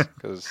advice,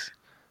 because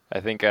I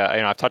think,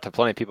 I've talked to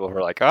plenty of people who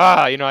are like,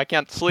 I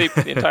can't sleep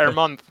the entire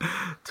month.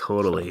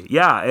 Totally.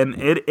 Yeah. And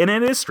it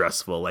is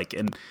stressful. Like,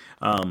 and,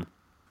 I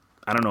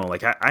don't know,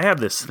 like I have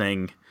this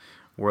thing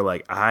where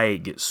like, I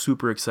get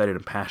super excited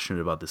and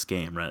passionate about this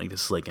game, right? Like,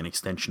 this is like an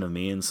extension of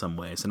me in some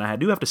ways. And I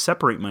do have to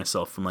separate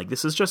myself from like,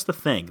 this is just the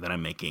thing that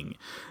I'm making.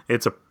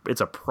 It's a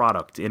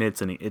product, and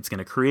it's going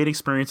to create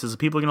experiences.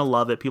 People are going to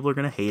love it. People are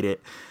going to hate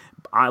it.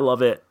 I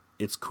love it.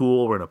 It's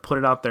cool. We're going to put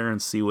it out there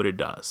and see what it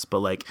does. But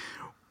like,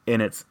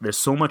 and there's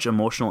so much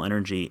emotional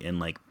energy in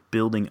like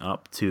building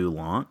up to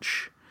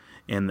launch,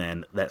 and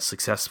then that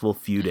successful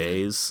few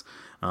days,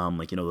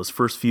 those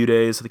first few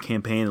days of the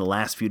campaign, the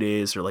last few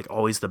days are like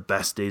always the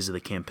best days of the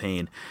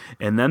campaign.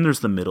 And then there's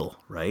the middle,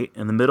 right?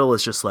 And the middle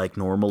is just like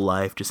normal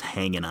life, just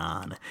hanging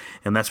on.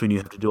 And that's when you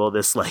have to do all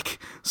this like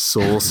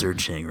soul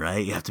searching,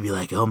 right? You have to be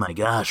like, oh my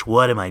gosh,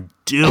 what am I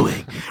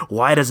doing?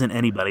 Why doesn't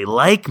anybody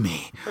like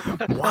me?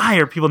 Why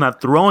are people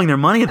not throwing their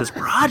money at this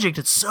project?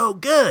 It's so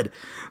good.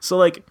 So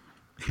like,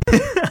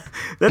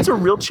 that's a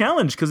real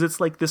challenge, because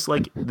it's like this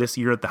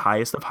you're at the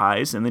highest of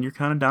highs, and then you're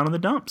kind of down in the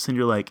dumps, and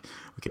you're like,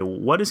 okay,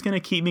 what is going to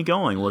keep me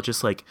going? Well,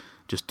 just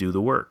do the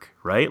work,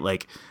 right?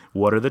 Like,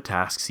 what are the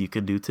tasks you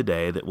can do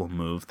today that will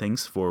move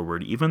things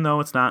forward? Even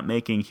though it's not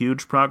making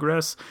huge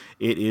progress,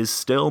 it is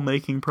still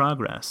making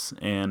progress,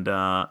 and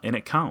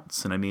it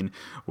counts. And I mean,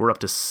 we're up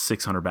to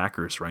 600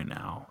 backers right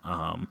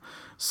now,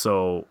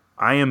 so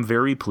I am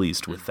very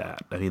pleased with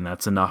that. I mean,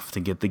 that's enough to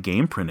get the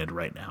game printed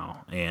right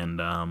now, and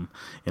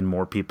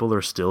more people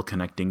are still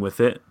connecting with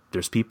it.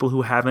 There's people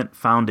who haven't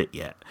found it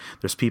yet.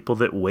 There's people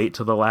that wait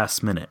till the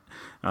last minute.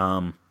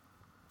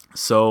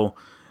 So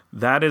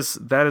that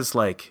is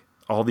like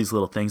all these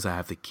little things I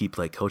have to keep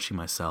like coaching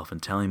myself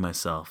and telling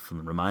myself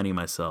and reminding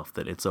myself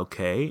that it's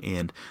okay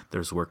and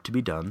there's work to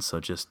be done. So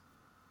just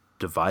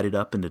divide it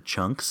up into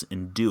chunks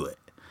and do it.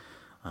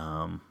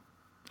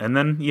 And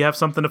then you have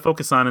something to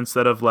focus on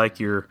instead of like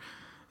your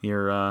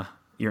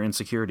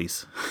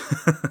insecurities.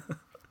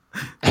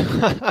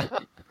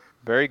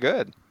 Very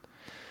good.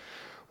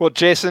 Well,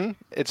 Jason,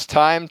 it's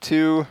time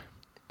to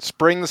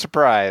spring the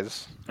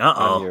surprise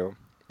on you.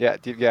 Yeah.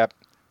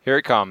 Here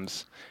it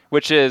comes.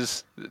 Which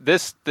is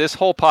this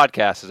whole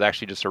podcast is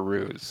actually just a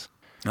ruse.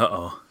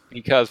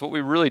 Because what we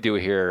really do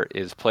here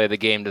is play the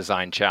game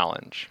design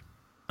challenge.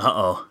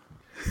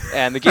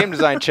 And the game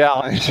design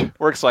challenge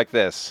works like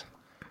this.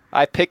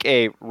 I pick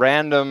a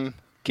random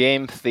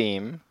game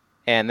theme,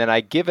 and then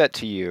I give it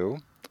to you,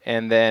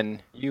 and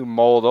then you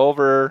mold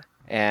over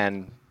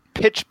and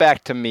pitch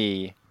back to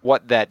me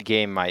what that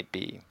game might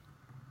be.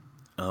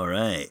 All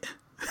right.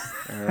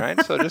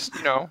 So just,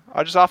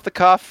 I'll just off the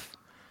cuff.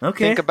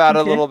 Okay. Think about it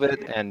a little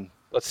bit, and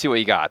let's see what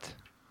you got.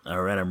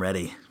 All right, I'm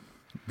ready.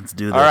 Let's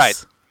do this. All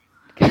right.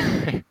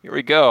 Here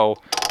we go.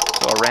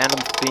 So a random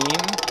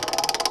theme,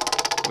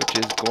 which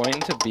is going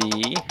to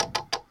be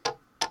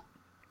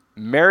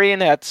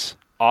marionettes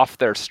off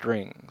their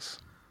strings.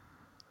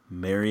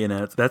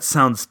 Marionettes? That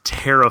sounds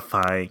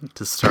terrifying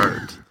to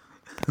start.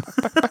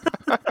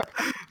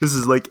 This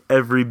is like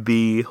every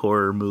B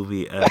horror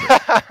movie ever.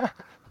 It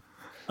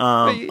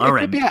all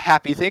right. could be a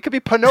happy thing. It could be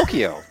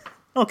Pinocchio.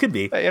 Oh, it could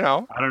be. You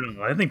know, I don't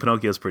know. I think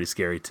Pinocchio's pretty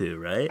scary too,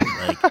 right?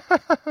 Like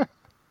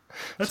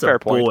that's Fair a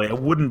point. boy, a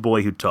wooden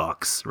boy who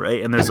talks,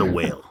 right? And there's a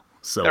whale.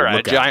 So all right, a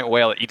look out. giant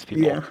whale that eats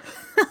people. Yeah.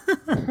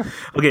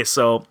 Okay,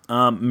 so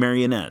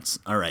marionettes.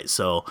 All right,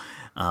 so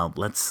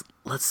let's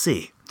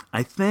see.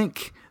 I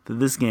think that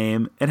this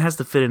game it has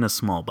to fit in a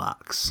small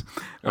box,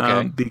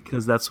 Okay.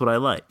 because that's what I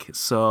like.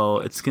 So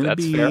it's gonna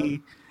That's be fair.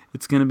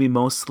 it's gonna be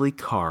mostly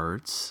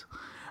cards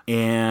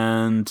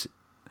and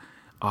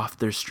off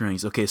their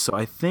strings. Okay, so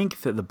I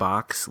think that the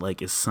box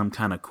like is some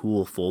kind of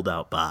cool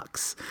fold-out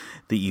box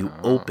that you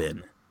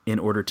open in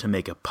order to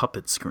make a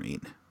puppet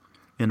screen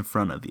in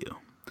front of you.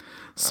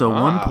 So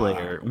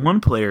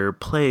one player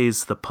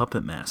plays the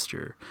puppet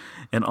master,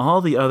 and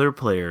all the other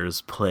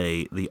players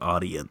play the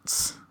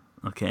audience.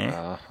 Okay.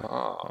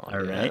 All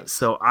right.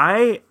 So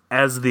I,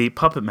 as the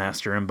puppet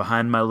master, am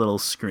behind my little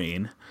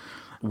screen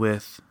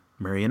with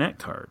marionette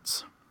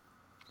cards.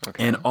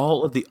 Okay. And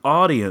all of the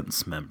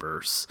audience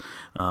members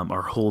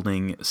are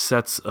holding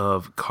sets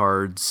of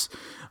cards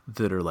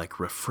that are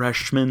like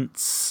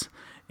refreshments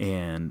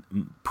and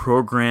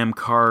program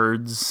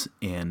cards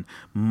and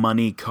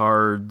money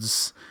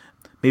cards.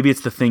 Maybe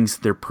it's the things,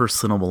 their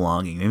personal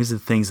belonging. Maybe it's the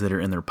things that are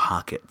in their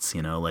pockets,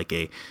 like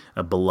a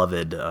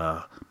beloved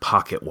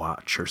pocket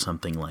watch or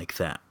something like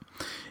that.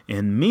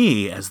 And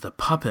me, as the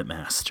puppet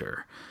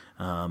master,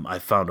 I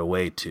found a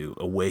way to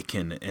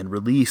awaken and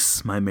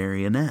release my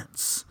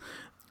marionettes.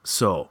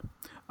 So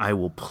I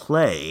will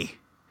play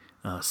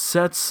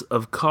sets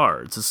of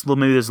cards.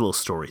 Maybe there's a little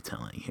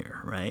storytelling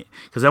here, right?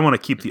 Because I want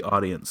to keep the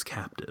audience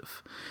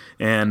captive.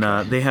 And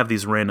they have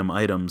these random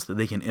items that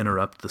they can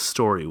interrupt the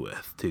story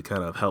with to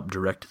kind of help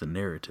direct the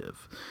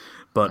narrative.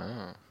 But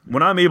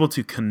when I'm able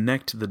to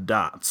connect the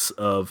dots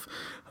of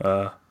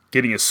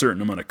getting a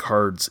certain amount of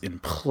cards in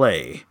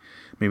play,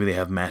 maybe they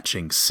have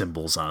matching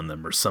symbols on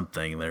them or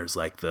something. There's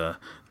like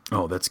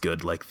that's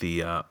good. Like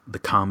the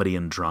comedy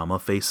and drama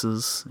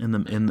faces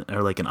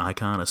are like an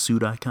icon, a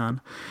suit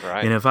icon.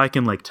 Right. And if I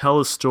can like tell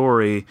a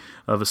story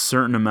of a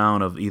certain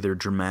amount of either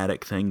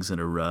dramatic things in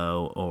a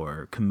row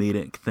or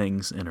comedic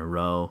things in a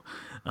row,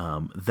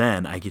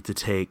 then I get to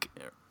take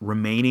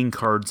remaining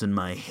cards in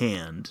my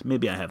hand.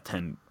 Maybe I have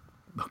 10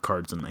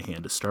 cards in my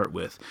hand to start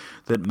with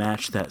that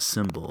match that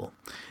symbol,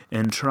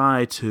 and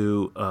try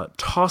to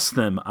toss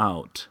them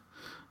out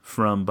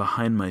from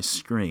behind my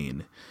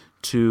screen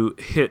to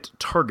hit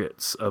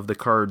targets of the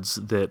cards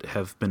that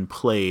have been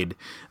played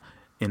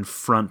in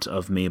front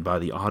of me by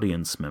the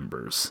audience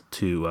members,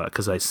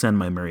 because I send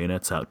my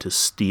marionettes out to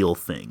steal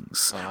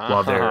things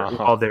while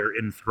they're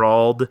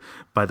enthralled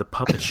by the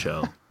puppet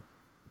show.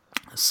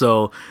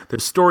 So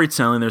there's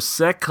storytelling, there's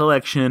set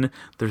collection,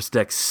 there's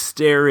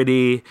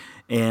dexterity,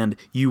 and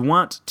you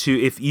want to,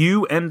 if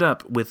you end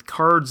up with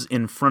cards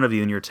in front of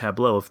you in your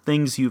tableau of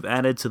things you've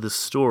added to the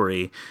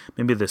story,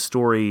 maybe the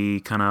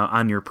story kind of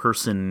on your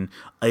person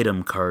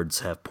item cards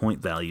have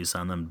point values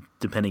on them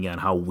depending on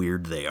how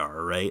weird they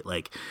are, right?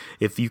 Like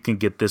if you can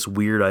get this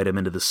weird item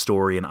into the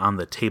story and on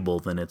the table,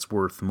 then it's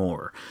worth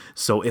more.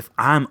 So if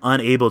I'm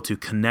unable to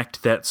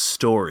connect that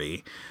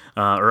story,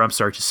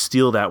 to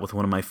steal that with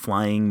one of my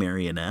flying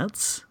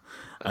marionettes,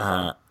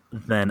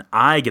 then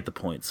I get the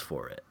points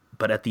for it.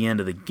 But at the end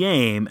of the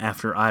game,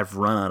 after I've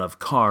run out of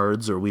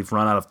cards or we've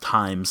run out of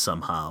time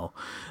somehow,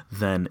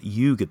 then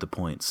you get the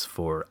points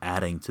for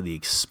adding to the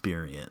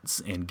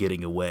experience and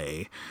getting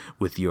away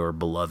with your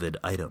beloved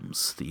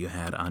items that you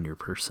had on your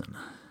person.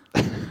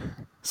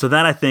 So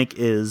that, I think,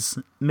 is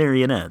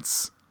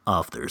marionettes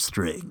off their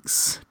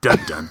strings. Dun,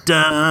 dun,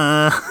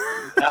 dun.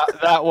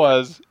 That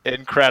was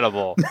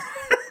incredible.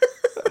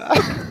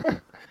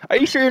 Are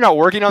you sure you're not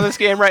working on this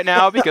game right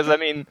now? Because, I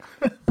mean,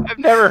 I've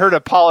never heard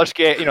a polished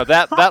game,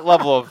 that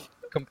level of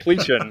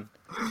completion.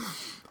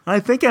 I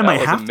think I might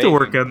was have to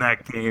work amazing. on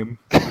that game.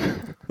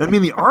 I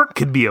mean, the art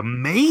could be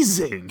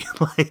amazing.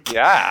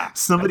 Yeah.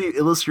 Somebody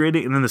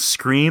illustrating, and then the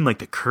screen, like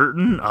the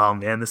curtain. Oh,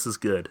 man, this is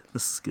good.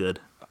 This is good.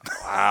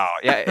 Wow.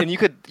 Yeah, and you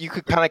could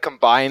kind of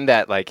combine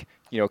that, like,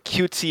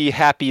 cutesy,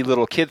 happy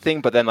little kid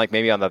thing, but then, like,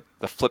 maybe on the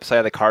flip side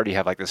of the card, you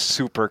have, like, this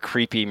super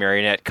creepy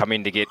marionette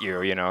coming to get you,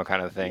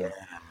 kind of thing. Yeah.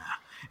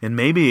 And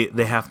maybe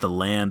they have to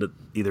land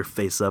either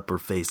face up or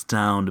face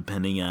down,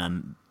 depending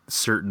on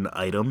certain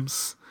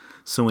items.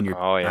 So when you're,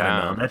 I don't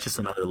know, that's just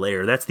another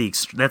layer. That's the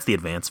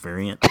advanced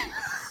variant.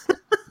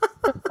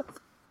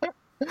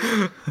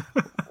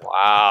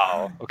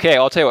 Wow. Okay,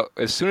 I'll tell you what.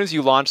 As soon as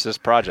you launch this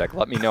project,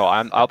 let me know.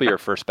 I'll be your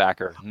first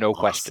backer, no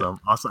question.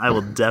 Awesome. I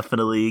will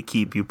definitely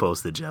keep you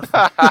posted, Jeff.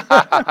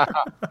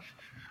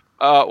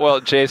 Well,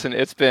 Jason,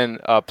 it's been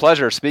a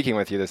pleasure speaking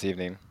with you this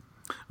evening.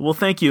 Well,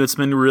 thank you. It's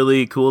been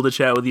really cool to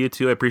chat with you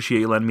too. I appreciate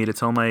you letting me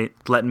tell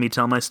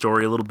my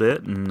story a little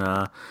bit, and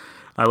I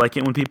like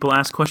it when people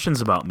ask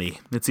questions about me.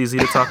 It's easy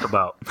to talk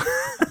about.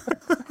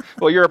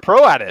 Well, you're a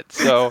pro at it,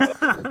 so.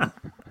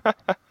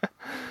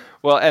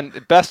 Well,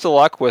 and best of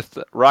luck with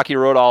Rocky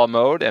Road a la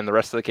mode and the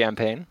rest of the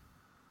campaign.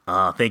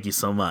 Thank you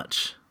so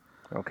much.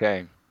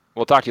 Okay,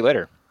 we'll talk to you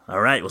later.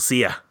 All right, we'll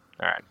see ya.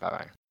 All right,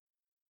 bye-bye.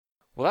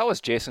 Well, that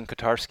was Jason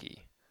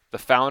Kotarski, the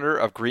founder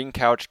of Green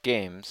Couch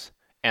Games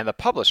and the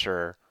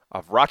publisher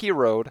of Rocky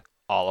Road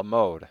a la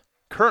Mode,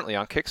 currently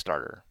on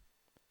Kickstarter.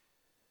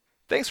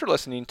 Thanks for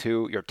listening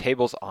to Your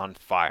Tables on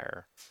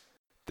Fire.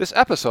 This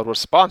episode was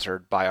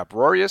sponsored by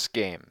Uproarious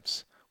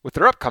Games, with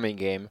their upcoming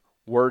game,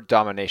 Word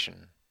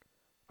Domination.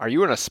 Are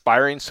you an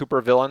aspiring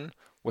supervillain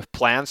with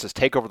plans to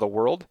take over the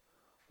world?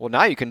 Well,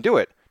 now you can do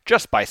it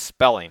just by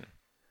spelling.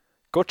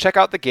 Go check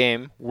out the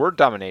game Word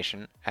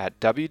Domination at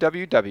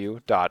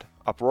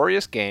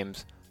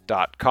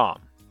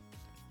www.uproariousgames.com.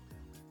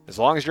 As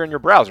long as you're in your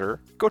browser,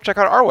 go check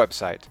out our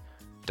website,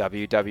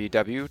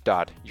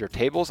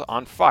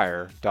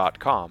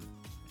 www.yourtablesonfire.com.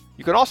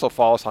 You can also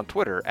follow us on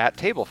Twitter at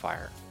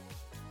Tablefire.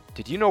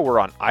 Did you know we're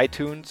on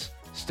iTunes,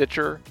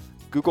 Stitcher,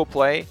 Google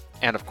Play,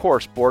 and of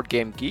course Board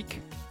Game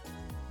Geek?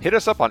 Hit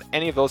us up on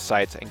any of those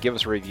sites and give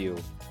us a review.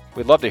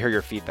 We'd love to hear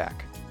your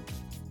feedback.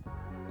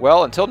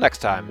 Well, until next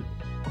time,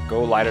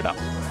 go light it up.